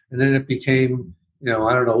 and then it became, you know,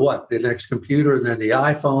 I don't know what, the next computer, and then the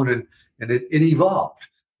iPhone, and it evolved.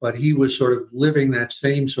 But he was sort of living that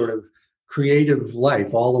same sort of creative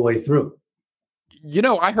life all the way through. You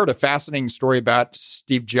know, I heard a fascinating story about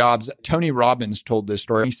Steve Jobs. Tony Robbins told this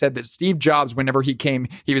story. He said that Steve Jobs, whenever he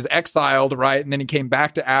was exiled, right? And then he came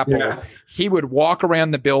back to Apple. Yeah. He would walk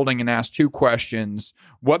around the building and ask two questions.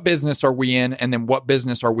 What business are we in? And then what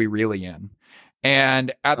business are we really in?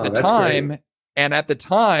 And at the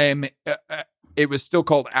time, it was still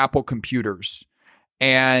called Apple Computers.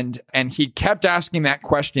 And he kept asking that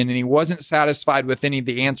question, and he wasn't satisfied with any of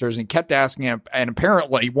the answers, and kept asking him. And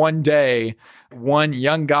apparently one day, one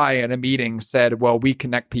young guy at a meeting said, well, we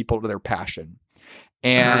connect people to their passion.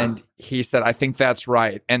 And he said, I think that's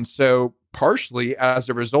right. And so partially as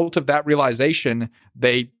a result of that realization,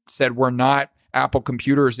 they said, we're not Apple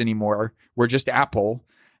Computers anymore. We're just Apple.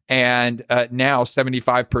 And now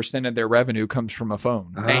 75% of their revenue comes from a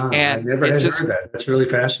phone. And I never had heard that. That's really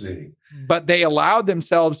fascinating. But they allowed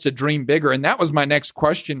themselves to dream bigger. And that was my next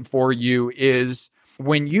question for you is,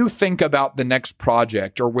 when you think about the next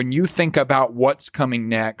project, or when you think about what's coming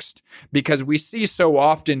next, because we see so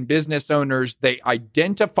often business owners, they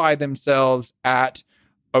identify themselves at,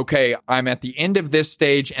 okay, I'm at the end of this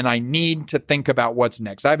stage and I need to think about what's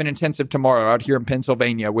next. I have an intensive tomorrow out here in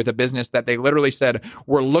Pennsylvania with a business that they literally said,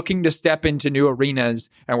 we're looking to step into new arenas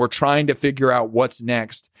and we're trying to figure out what's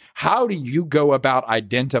next. How do you go about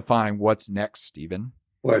identifying what's next, Stephen?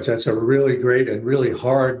 Well, that's a really great and really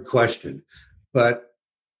hard question. But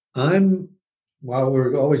while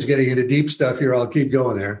we're always getting into deep stuff here, I'll keep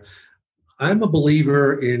going there. I'm a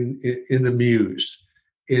believer in the muse,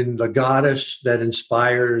 in the goddess that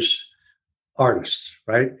inspires artists,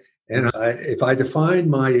 right? And if I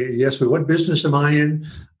define what business am I in?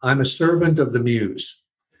 I'm a servant of the muse.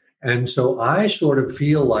 And so I sort of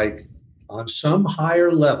feel like on some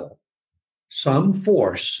higher level, some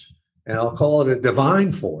force, and I'll call it a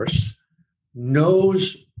divine force,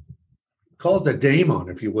 call it the daemon,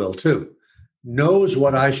 if you will, too, knows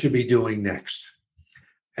what I should be doing next.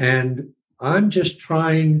 And I'm just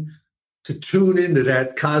trying to tune into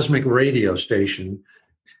that cosmic radio station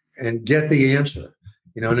and get the answer.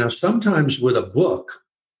 You know, now sometimes with a book,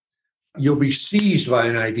 you'll be seized by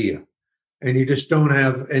an idea and you just don't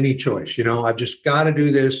have any choice. You know, I've just got to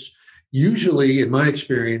do this. Usually, in my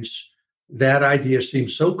experience, that idea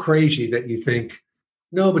seems so crazy that you think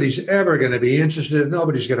nobody's ever going to be interested.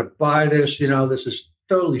 Nobody's going to buy this. You know, this is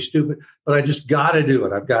totally stupid, but I just got to do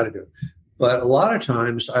it. I've got to do it. But a lot of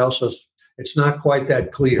times it's not quite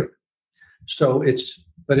that clear. So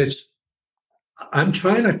I'm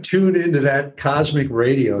trying to tune into that cosmic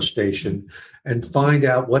radio station and find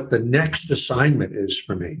out what the next assignment is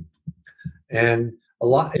for me. And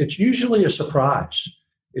it's usually a surprise.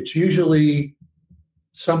 It's usually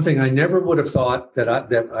something I never would have thought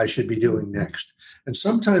that I should be doing next. And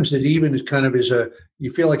sometimes it even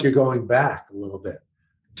you feel like you're going back a little bit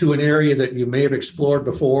to an area that you may have explored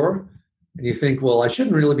before. And you think, well, I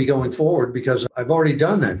shouldn't really be going forward because I've already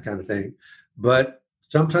done that kind of thing. But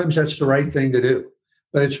sometimes that's the right thing to do.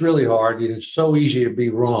 but it's really hard. It's so easy to be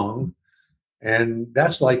wrong. And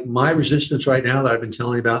that's like my resistance right now that I've been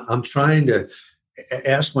telling you about. I'm trying to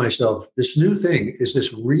ask myself, this new thing, is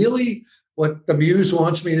this really what the muse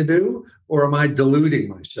wants me to do? Or am I deluding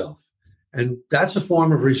myself? And that's a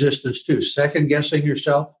form of resistance too. Second guessing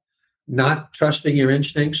yourself, not trusting your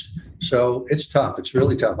instincts. So it's tough. It's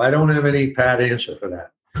really tough. I don't have any pat answer for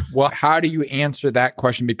that. Well, how do you answer that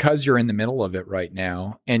question? Because you're in the middle of it right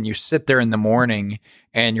now and you sit there in the morning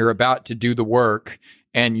and you're about to do the work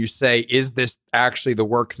and you say, is this actually the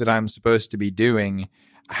work that I'm supposed to be doing?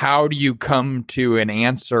 How do you come to an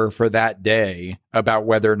answer for that day about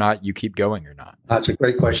whether or not you keep going or not? That's a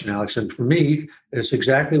great question, Alex. And for me, it's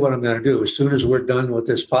exactly what I'm going to do. As soon as we're done with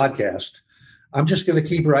this podcast, I'm just going to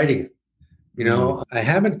keep writing it.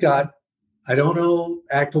 I don't know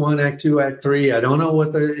Act 1, Act 2, Act 3. I don't know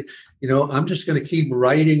I'm just going to keep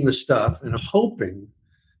writing the stuff and hoping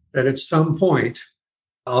that at some point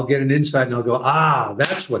I'll get an insight and I'll go,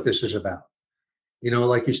 that's what this is about.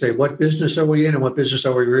 Like you say, what business are we in and what business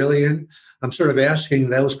are we really in? I'm sort of asking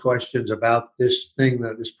those questions about this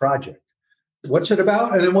project. What's it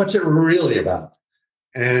about? And then what's it really about?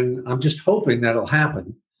 And I'm just hoping that'll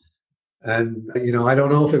happen. And, I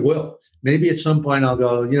don't know if it will. Maybe at some point I'll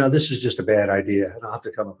go, this is just a bad idea and I'll have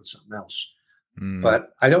to come up with something else.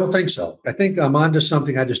 But I don't think so. I think I'm onto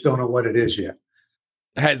something. I just don't know what it is yet.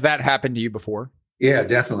 Has that happened to you before? Yeah,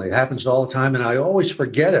 definitely. It happens all the time. And I always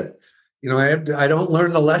forget it. I don't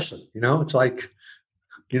learn the lesson. It's like,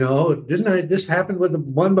 this happened with the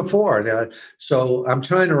one before. So I'm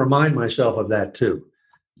trying to remind myself of that too,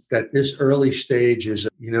 that this early stage is,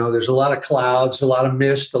 there's a lot of clouds, a lot of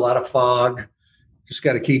mist, a lot of fog. Just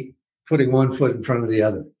got to keep putting one foot in front of the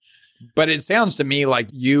other. But it sounds to me like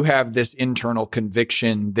you have this internal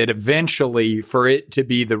conviction that eventually for it to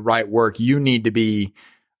be the right work, you need to be,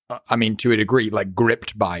 to a degree, like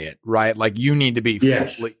gripped by it, right? Like you need to be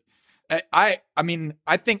fully. I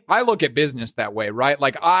think I look at business that way, right?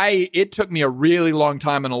 Like it took me a really long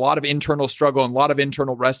time and a lot of internal struggle and a lot of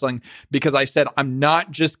internal wrestling because I said, I'm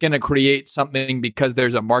not just going to create something because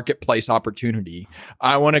there's a marketplace opportunity.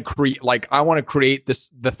 I want to create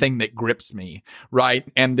the thing that grips me, right?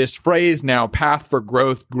 And this phrase now, path for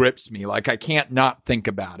growth, grips me. Like I can't not think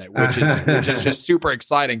about it, which is just super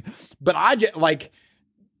exciting. But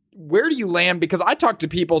where do you land? Because I talk to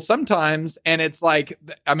people sometimes and it's like,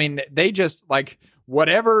 they just like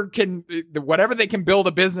whatever they can build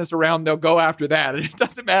a business around, they'll go after that. And it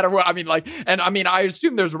doesn't matter what, I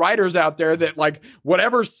assume there's writers out there that like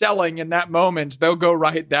whatever's selling in that moment, they'll go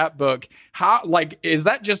write that book. How, is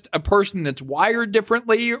that just a person that's wired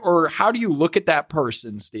differently or how do you look at that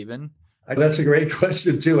person, Stephen? That's a great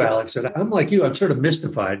question too, Alex. And I'm like you, I'm sort of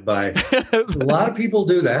mystified by a lot of people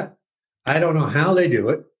do that. I don't know how they do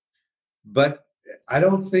it. But I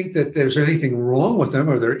don't think that there's anything wrong with them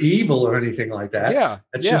or they're evil or anything like that. Yeah.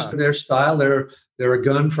 It's just their style. They're a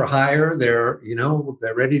gun for hire. They're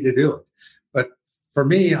ready to do it. But for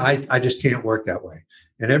me, I just can't work that way.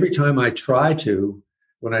 And every time I try to,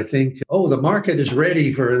 when I think, the market is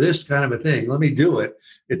ready for this kind of a thing, let me do it,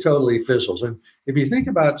 it totally fizzles. And if you think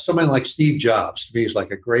about someone like Steve Jobs, to me, he's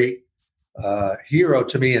like a great hero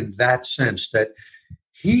to me in that sense that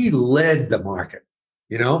he led the market.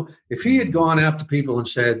 If he had gone out to people and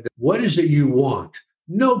said, what is it you want?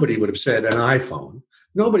 Nobody would have said an iPhone.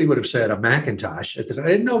 Nobody would have said a Macintosh. I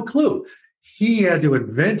had no clue. He had to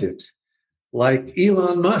invent it like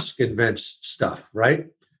Elon Musk invents stuff, right?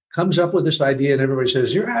 Comes up with this idea and everybody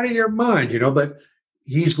says, you're out of your mind, but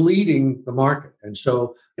he's leading the market. And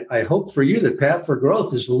so I hope for you that Path for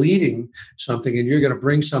Growth is leading something and you're going to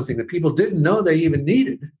bring something that people didn't know they even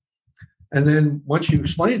needed. And then once you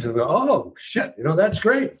explain to them, oh, shit, that's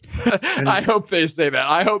great. And I hope they say that.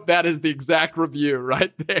 I hope that is the exact review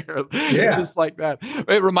right there. Yeah. Just like that.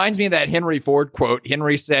 It reminds me of that Henry Ford quote.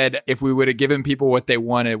 Henry said, if we would have given people what they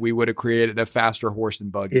wanted, we would have created a faster horse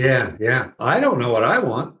and buggy. Yeah. I don't know what I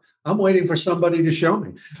want. I'm waiting for somebody to show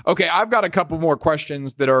me. Okay, I've got a couple more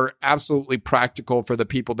questions that are absolutely practical for the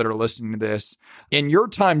people that are listening to this. In your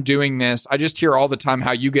time doing this, I just hear all the time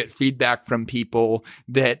how you get feedback from people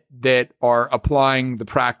that are applying the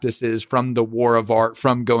practices from the War of Art,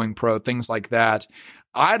 from Going Pro, things like that.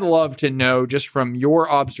 I'd love to know, just from your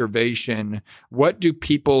observation, what do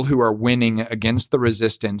people who are winning against the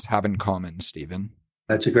resistance have in common, Stephen?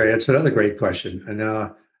 That's another great question. And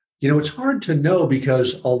it's hard to know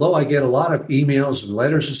because although I get a lot of emails and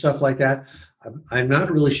letters and stuff like that, I'm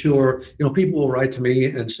not really sure. People will write to me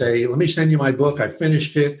and say, let me send you my book. I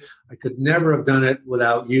finished it. I could never have done it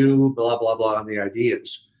without you, blah, blah, blah, on the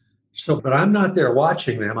ideas. So, but I'm not there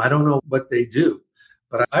watching them. I don't know what they do.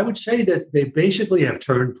 But I would say that they basically have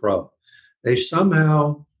turned pro. They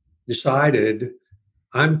somehow decided,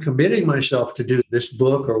 I'm committing myself to do this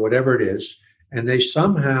book or whatever it is. And they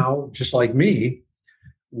somehow, just like me,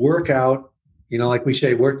 work out, like we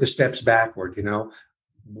say, work the steps backward.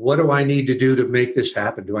 What do I need to do to make this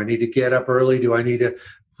happen? Do I need to get up early? Do I need to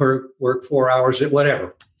work 4 hours at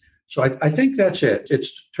whatever? So I think that's it.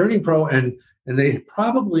 It's turning pro, and they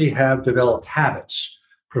probably have developed habits,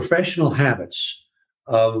 professional habits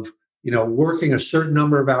of, working a certain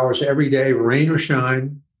number of hours every day, rain or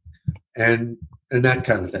shine, and that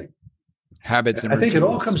kind of thing. Habits and I think it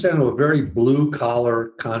all routines. comes down to a very blue collar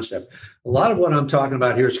concept. A lot of what I'm talking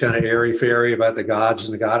about here is kind of airy fairy about the gods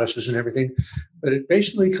and the goddesses and everything, but it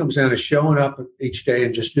basically comes down to showing up each day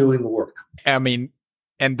and just doing the work. I mean,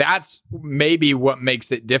 and that's maybe what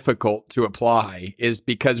makes it difficult to apply, is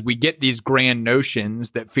because we get these grand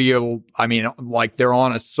notions that feel, like they're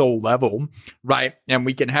on a soul level, right? And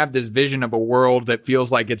we can have this vision of a world that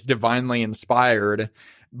feels like it's divinely inspired,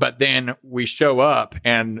 but then we show up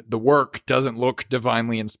and the work doesn't look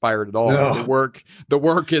divinely inspired at all. No. The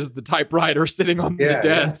work is the typewriter sitting on the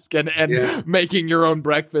desk and making your own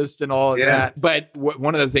breakfast and all of that. But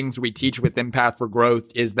one of the things we teach within Path for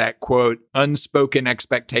Growth is that, quote, unspoken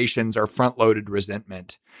expectations are front-loaded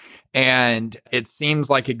resentment. And it seems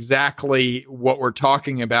like exactly what we're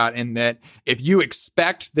talking about, in that if you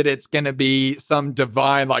expect that it's going to be some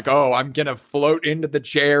divine, like, oh, I'm going to float into the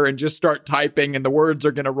chair and just start typing and the words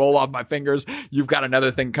are going to roll off my fingers, you've got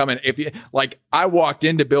another thing coming. If you, like, I walked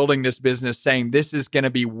into building this business saying this is going to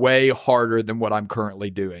be way harder than what I'm currently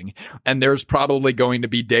doing. And there's probably going to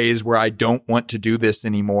be days where I don't want to do this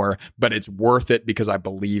anymore, but it's worth it because I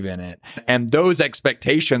believe in it. And those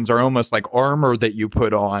expectations are almost like armor that you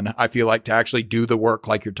put on, I feel like, to actually do the work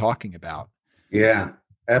like you're talking about. Yeah,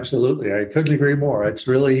 absolutely. I couldn't agree more. It's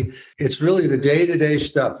really the day-to-day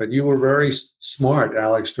stuff. And you were very smart,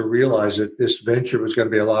 Alex, to realize that this venture was going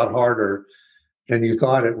to be a lot harder than you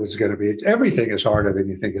thought it was going to be. Everything is harder than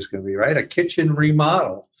you think it's going to be, right? A kitchen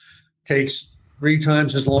remodel takes 3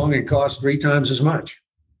 times as long and costs 3 times as much.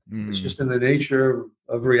 It's just in the nature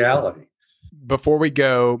of reality. Before we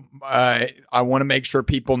go, I want to make sure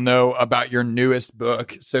people know about your newest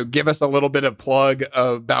book. So give us a little bit of plug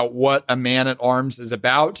about what A Man at Arms is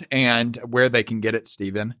about and where they can get it,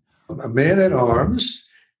 Stephen. A Man at Arms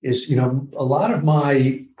is, a lot of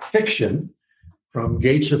my fiction, from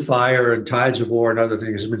Gates of Fire and Tides of War and other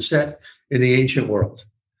things, has been set in the ancient world.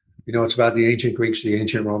 It's about the ancient Greeks, the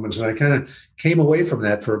ancient Romans. And I kind of came away from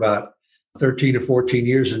that for about 13 or 14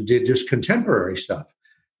 years and did just contemporary stuff.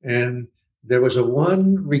 And there was a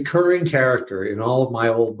one recurring character in all of my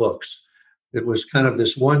old books that was kind of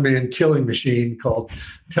this one-man killing machine called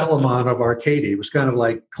Telamon of Arcady. It was kind of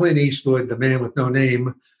like Clint Eastwood, the man with no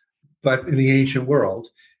name, but in the ancient world.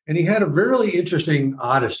 And he had a really interesting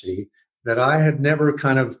odyssey that I had never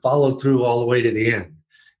kind of followed through all the way to the end.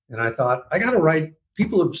 And I thought, I got to write,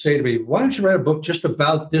 people would say to me, why don't you write a book just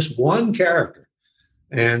about this one character?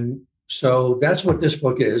 And so that's what this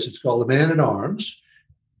book is. It's called A Man at Arms.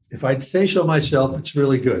 If I'd say so myself, it's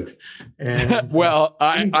really good. And well,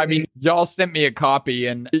 I mean, y'all sent me a copy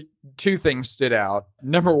and 2 things stood out.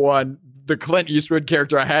 Number one, the Clint Eastwood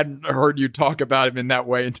character, I hadn't heard you talk about him in that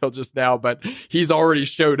way until just now, but he's already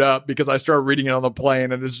showed up because I started reading it on the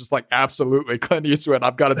plane and it's just like, absolutely, Clint Eastwood.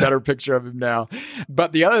 I've got a better picture of him now.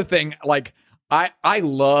 But the other thing, like, I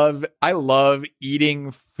love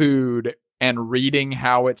eating food and reading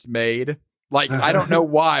how it's made. Like, I don't know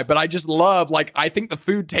why, but I just love, like, I think the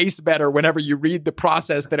food tastes better whenever you read the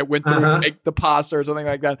process that it went through to make the pasta or something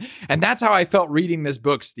like that. And that's how I felt reading this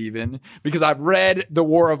book, Stephen, because I've read The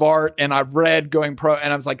War of Art and I've read Going Pro,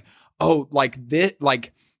 and I was like, oh,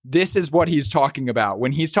 this is what he's talking about.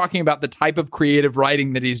 When he's talking about the type of creative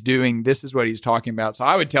writing that he's doing, this is what he's talking about. So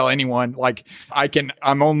I would tell anyone, like,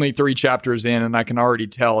 I'm only 3 chapters in and I can already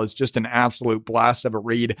tell it's just an absolute blast of a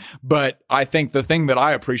read. But I think the thing that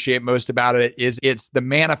I appreciate most about it is it's the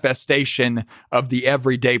manifestation of the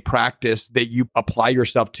everyday practice that you apply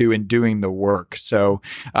yourself to in doing the work. So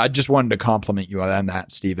I just wanted to compliment you on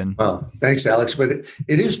that, Stephen. Well, thanks, Alex. But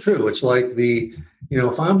it is true. It's like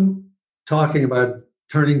if I'm talking about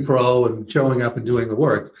turning pro and showing up and doing the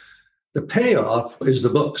work, the payoff is the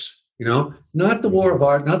books, not The War of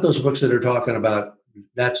Art, not those books that are talking about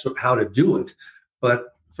that's how to do it. But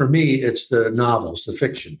for me, it's the novels, the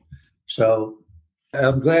fiction. So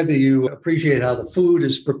I'm glad that you appreciate how the food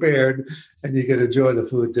is prepared and you can enjoy the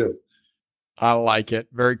food too. I like it.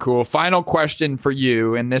 Very cool. Final question for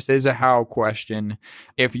you, and this is a how question.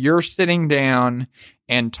 If you're sitting down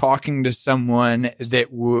and talking to someone that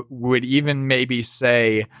would even maybe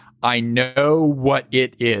say, I know what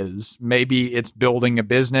it is. Maybe it's building a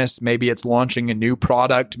business. Maybe it's launching a new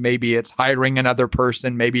product. Maybe it's hiring another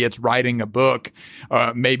person. Maybe it's writing a book.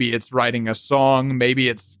 Maybe it's writing a song. Maybe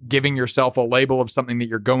it's giving yourself a label of something that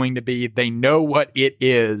you're going to be. They know what it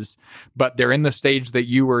is, but they're in the stage that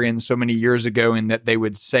you were in so many years ago, in that they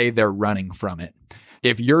would say they're running from it.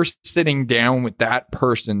 If you're sitting down with that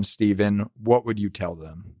person, Stephen, what would you tell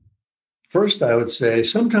them? First, I would say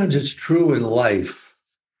sometimes it's true in life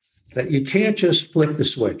that you can't just flip the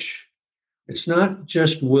switch. It's not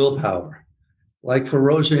just willpower. Like for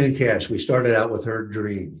Roseanne Cash, we started out with her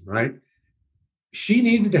dream, right? She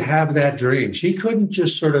needed to have that dream. She couldn't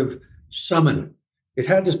just sort of summon it. It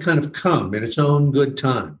had to kind of come in its own good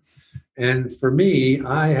time. And for me,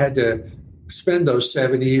 I had to spend those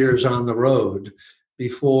 7 years on the road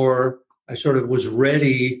before I sort of was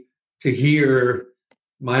ready to hear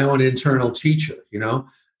my own internal teacher,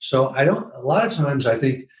 So a lot of times I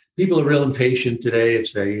think people are real impatient today.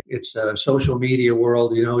 It's a social media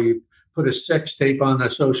world. You put a sex tape on the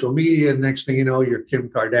social media, and next thing you know, you're Kim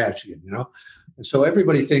Kardashian, And so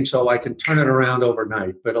everybody thinks, I can turn it around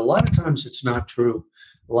overnight. But a lot of times it's not true.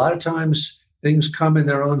 A lot of times things come in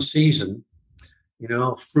their own season.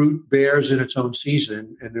 Fruit bears in its own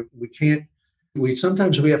season. And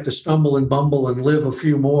sometimes we have to stumble and bumble and live a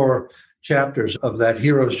few more chapters of that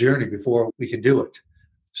hero's journey before we can do it.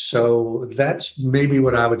 So that's maybe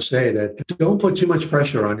what I would say, that don't put too much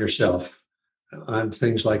pressure on yourself on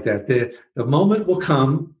things like that. The moment will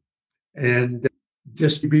come, and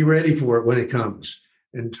just be ready for it when it comes,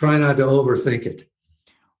 and try not to overthink it.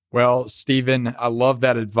 Well, Stephen, I love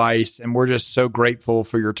that advice, and we're just so grateful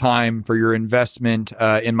for your time, for your investment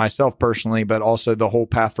in myself personally, but also the whole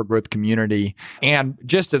Path for Growth community. And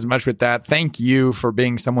just as much with that, thank you for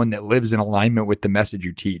being someone that lives in alignment with the message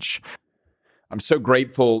you teach. I'm so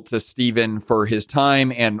grateful to Stephen for his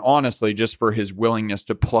time, and honestly, just for his willingness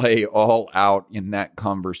to play all out in that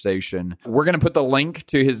conversation. We're going to put the link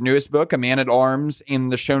to his newest book, A Man at Arms, in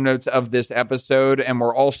the show notes of this episode. And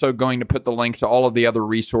we're also going to put the link to all of the other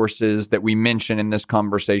resources that we mentioned in this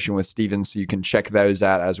conversation with Stephen, so you can check those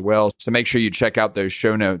out as well. So make sure you check out those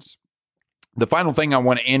show notes. The final thing I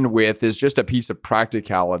want to end with is just a piece of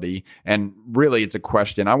practicality. And really, it's a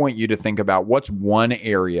question. I want you to think about what's one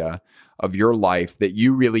area of your life that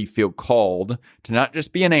you really feel called to not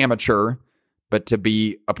just be an amateur, but to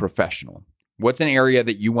be a professional. What's an area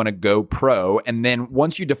that you want to go pro? And then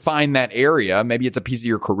once you define that area, maybe it's a piece of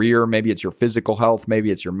your career, maybe it's your physical health,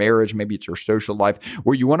 maybe it's your marriage, maybe it's your social life,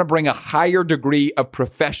 where you want to bring a higher degree of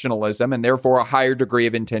professionalism and therefore a higher degree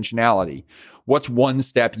of intentionality. What's one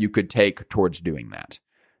step you could take towards doing that?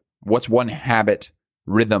 What's one habit,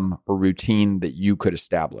 rhythm, or routine that you could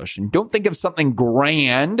establish? And don't think of something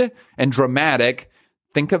grand and dramatic.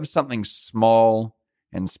 Think of something small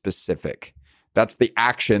and specific. That's the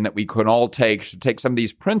action that we can all take to take some of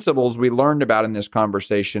these principles we learned about in this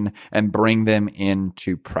conversation and bring them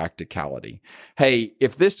into practicality. Hey,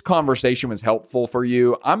 if this conversation was helpful for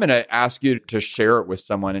you, I'm going to ask you to share it with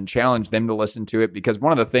someone and challenge them to listen to it, because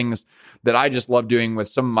one of the things that I just love doing with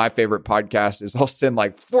some of my favorite podcasts is I'll send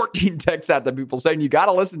like 14 texts out to people saying, you got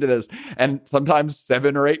to listen to this. And sometimes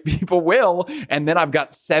 7 or 8 people will. And then I've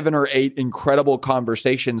got 7 or 8 incredible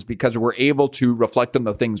conversations because we're able to reflect on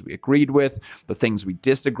the things we agreed with, the things we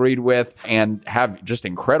disagreed with, and have just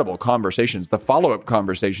incredible conversations. The follow-up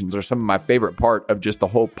conversations are some of my favorite part of just the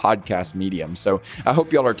whole podcast medium. So I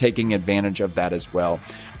hope y'all are taking advantage of that as well.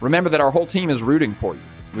 Remember that our whole team is rooting for you.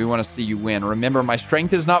 We want to see you win. Remember, my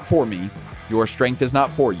strength is not for me. Your strength is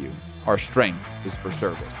not for you. Our strength is for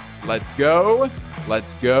service. Let's go.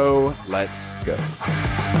 Let's go. Let's go.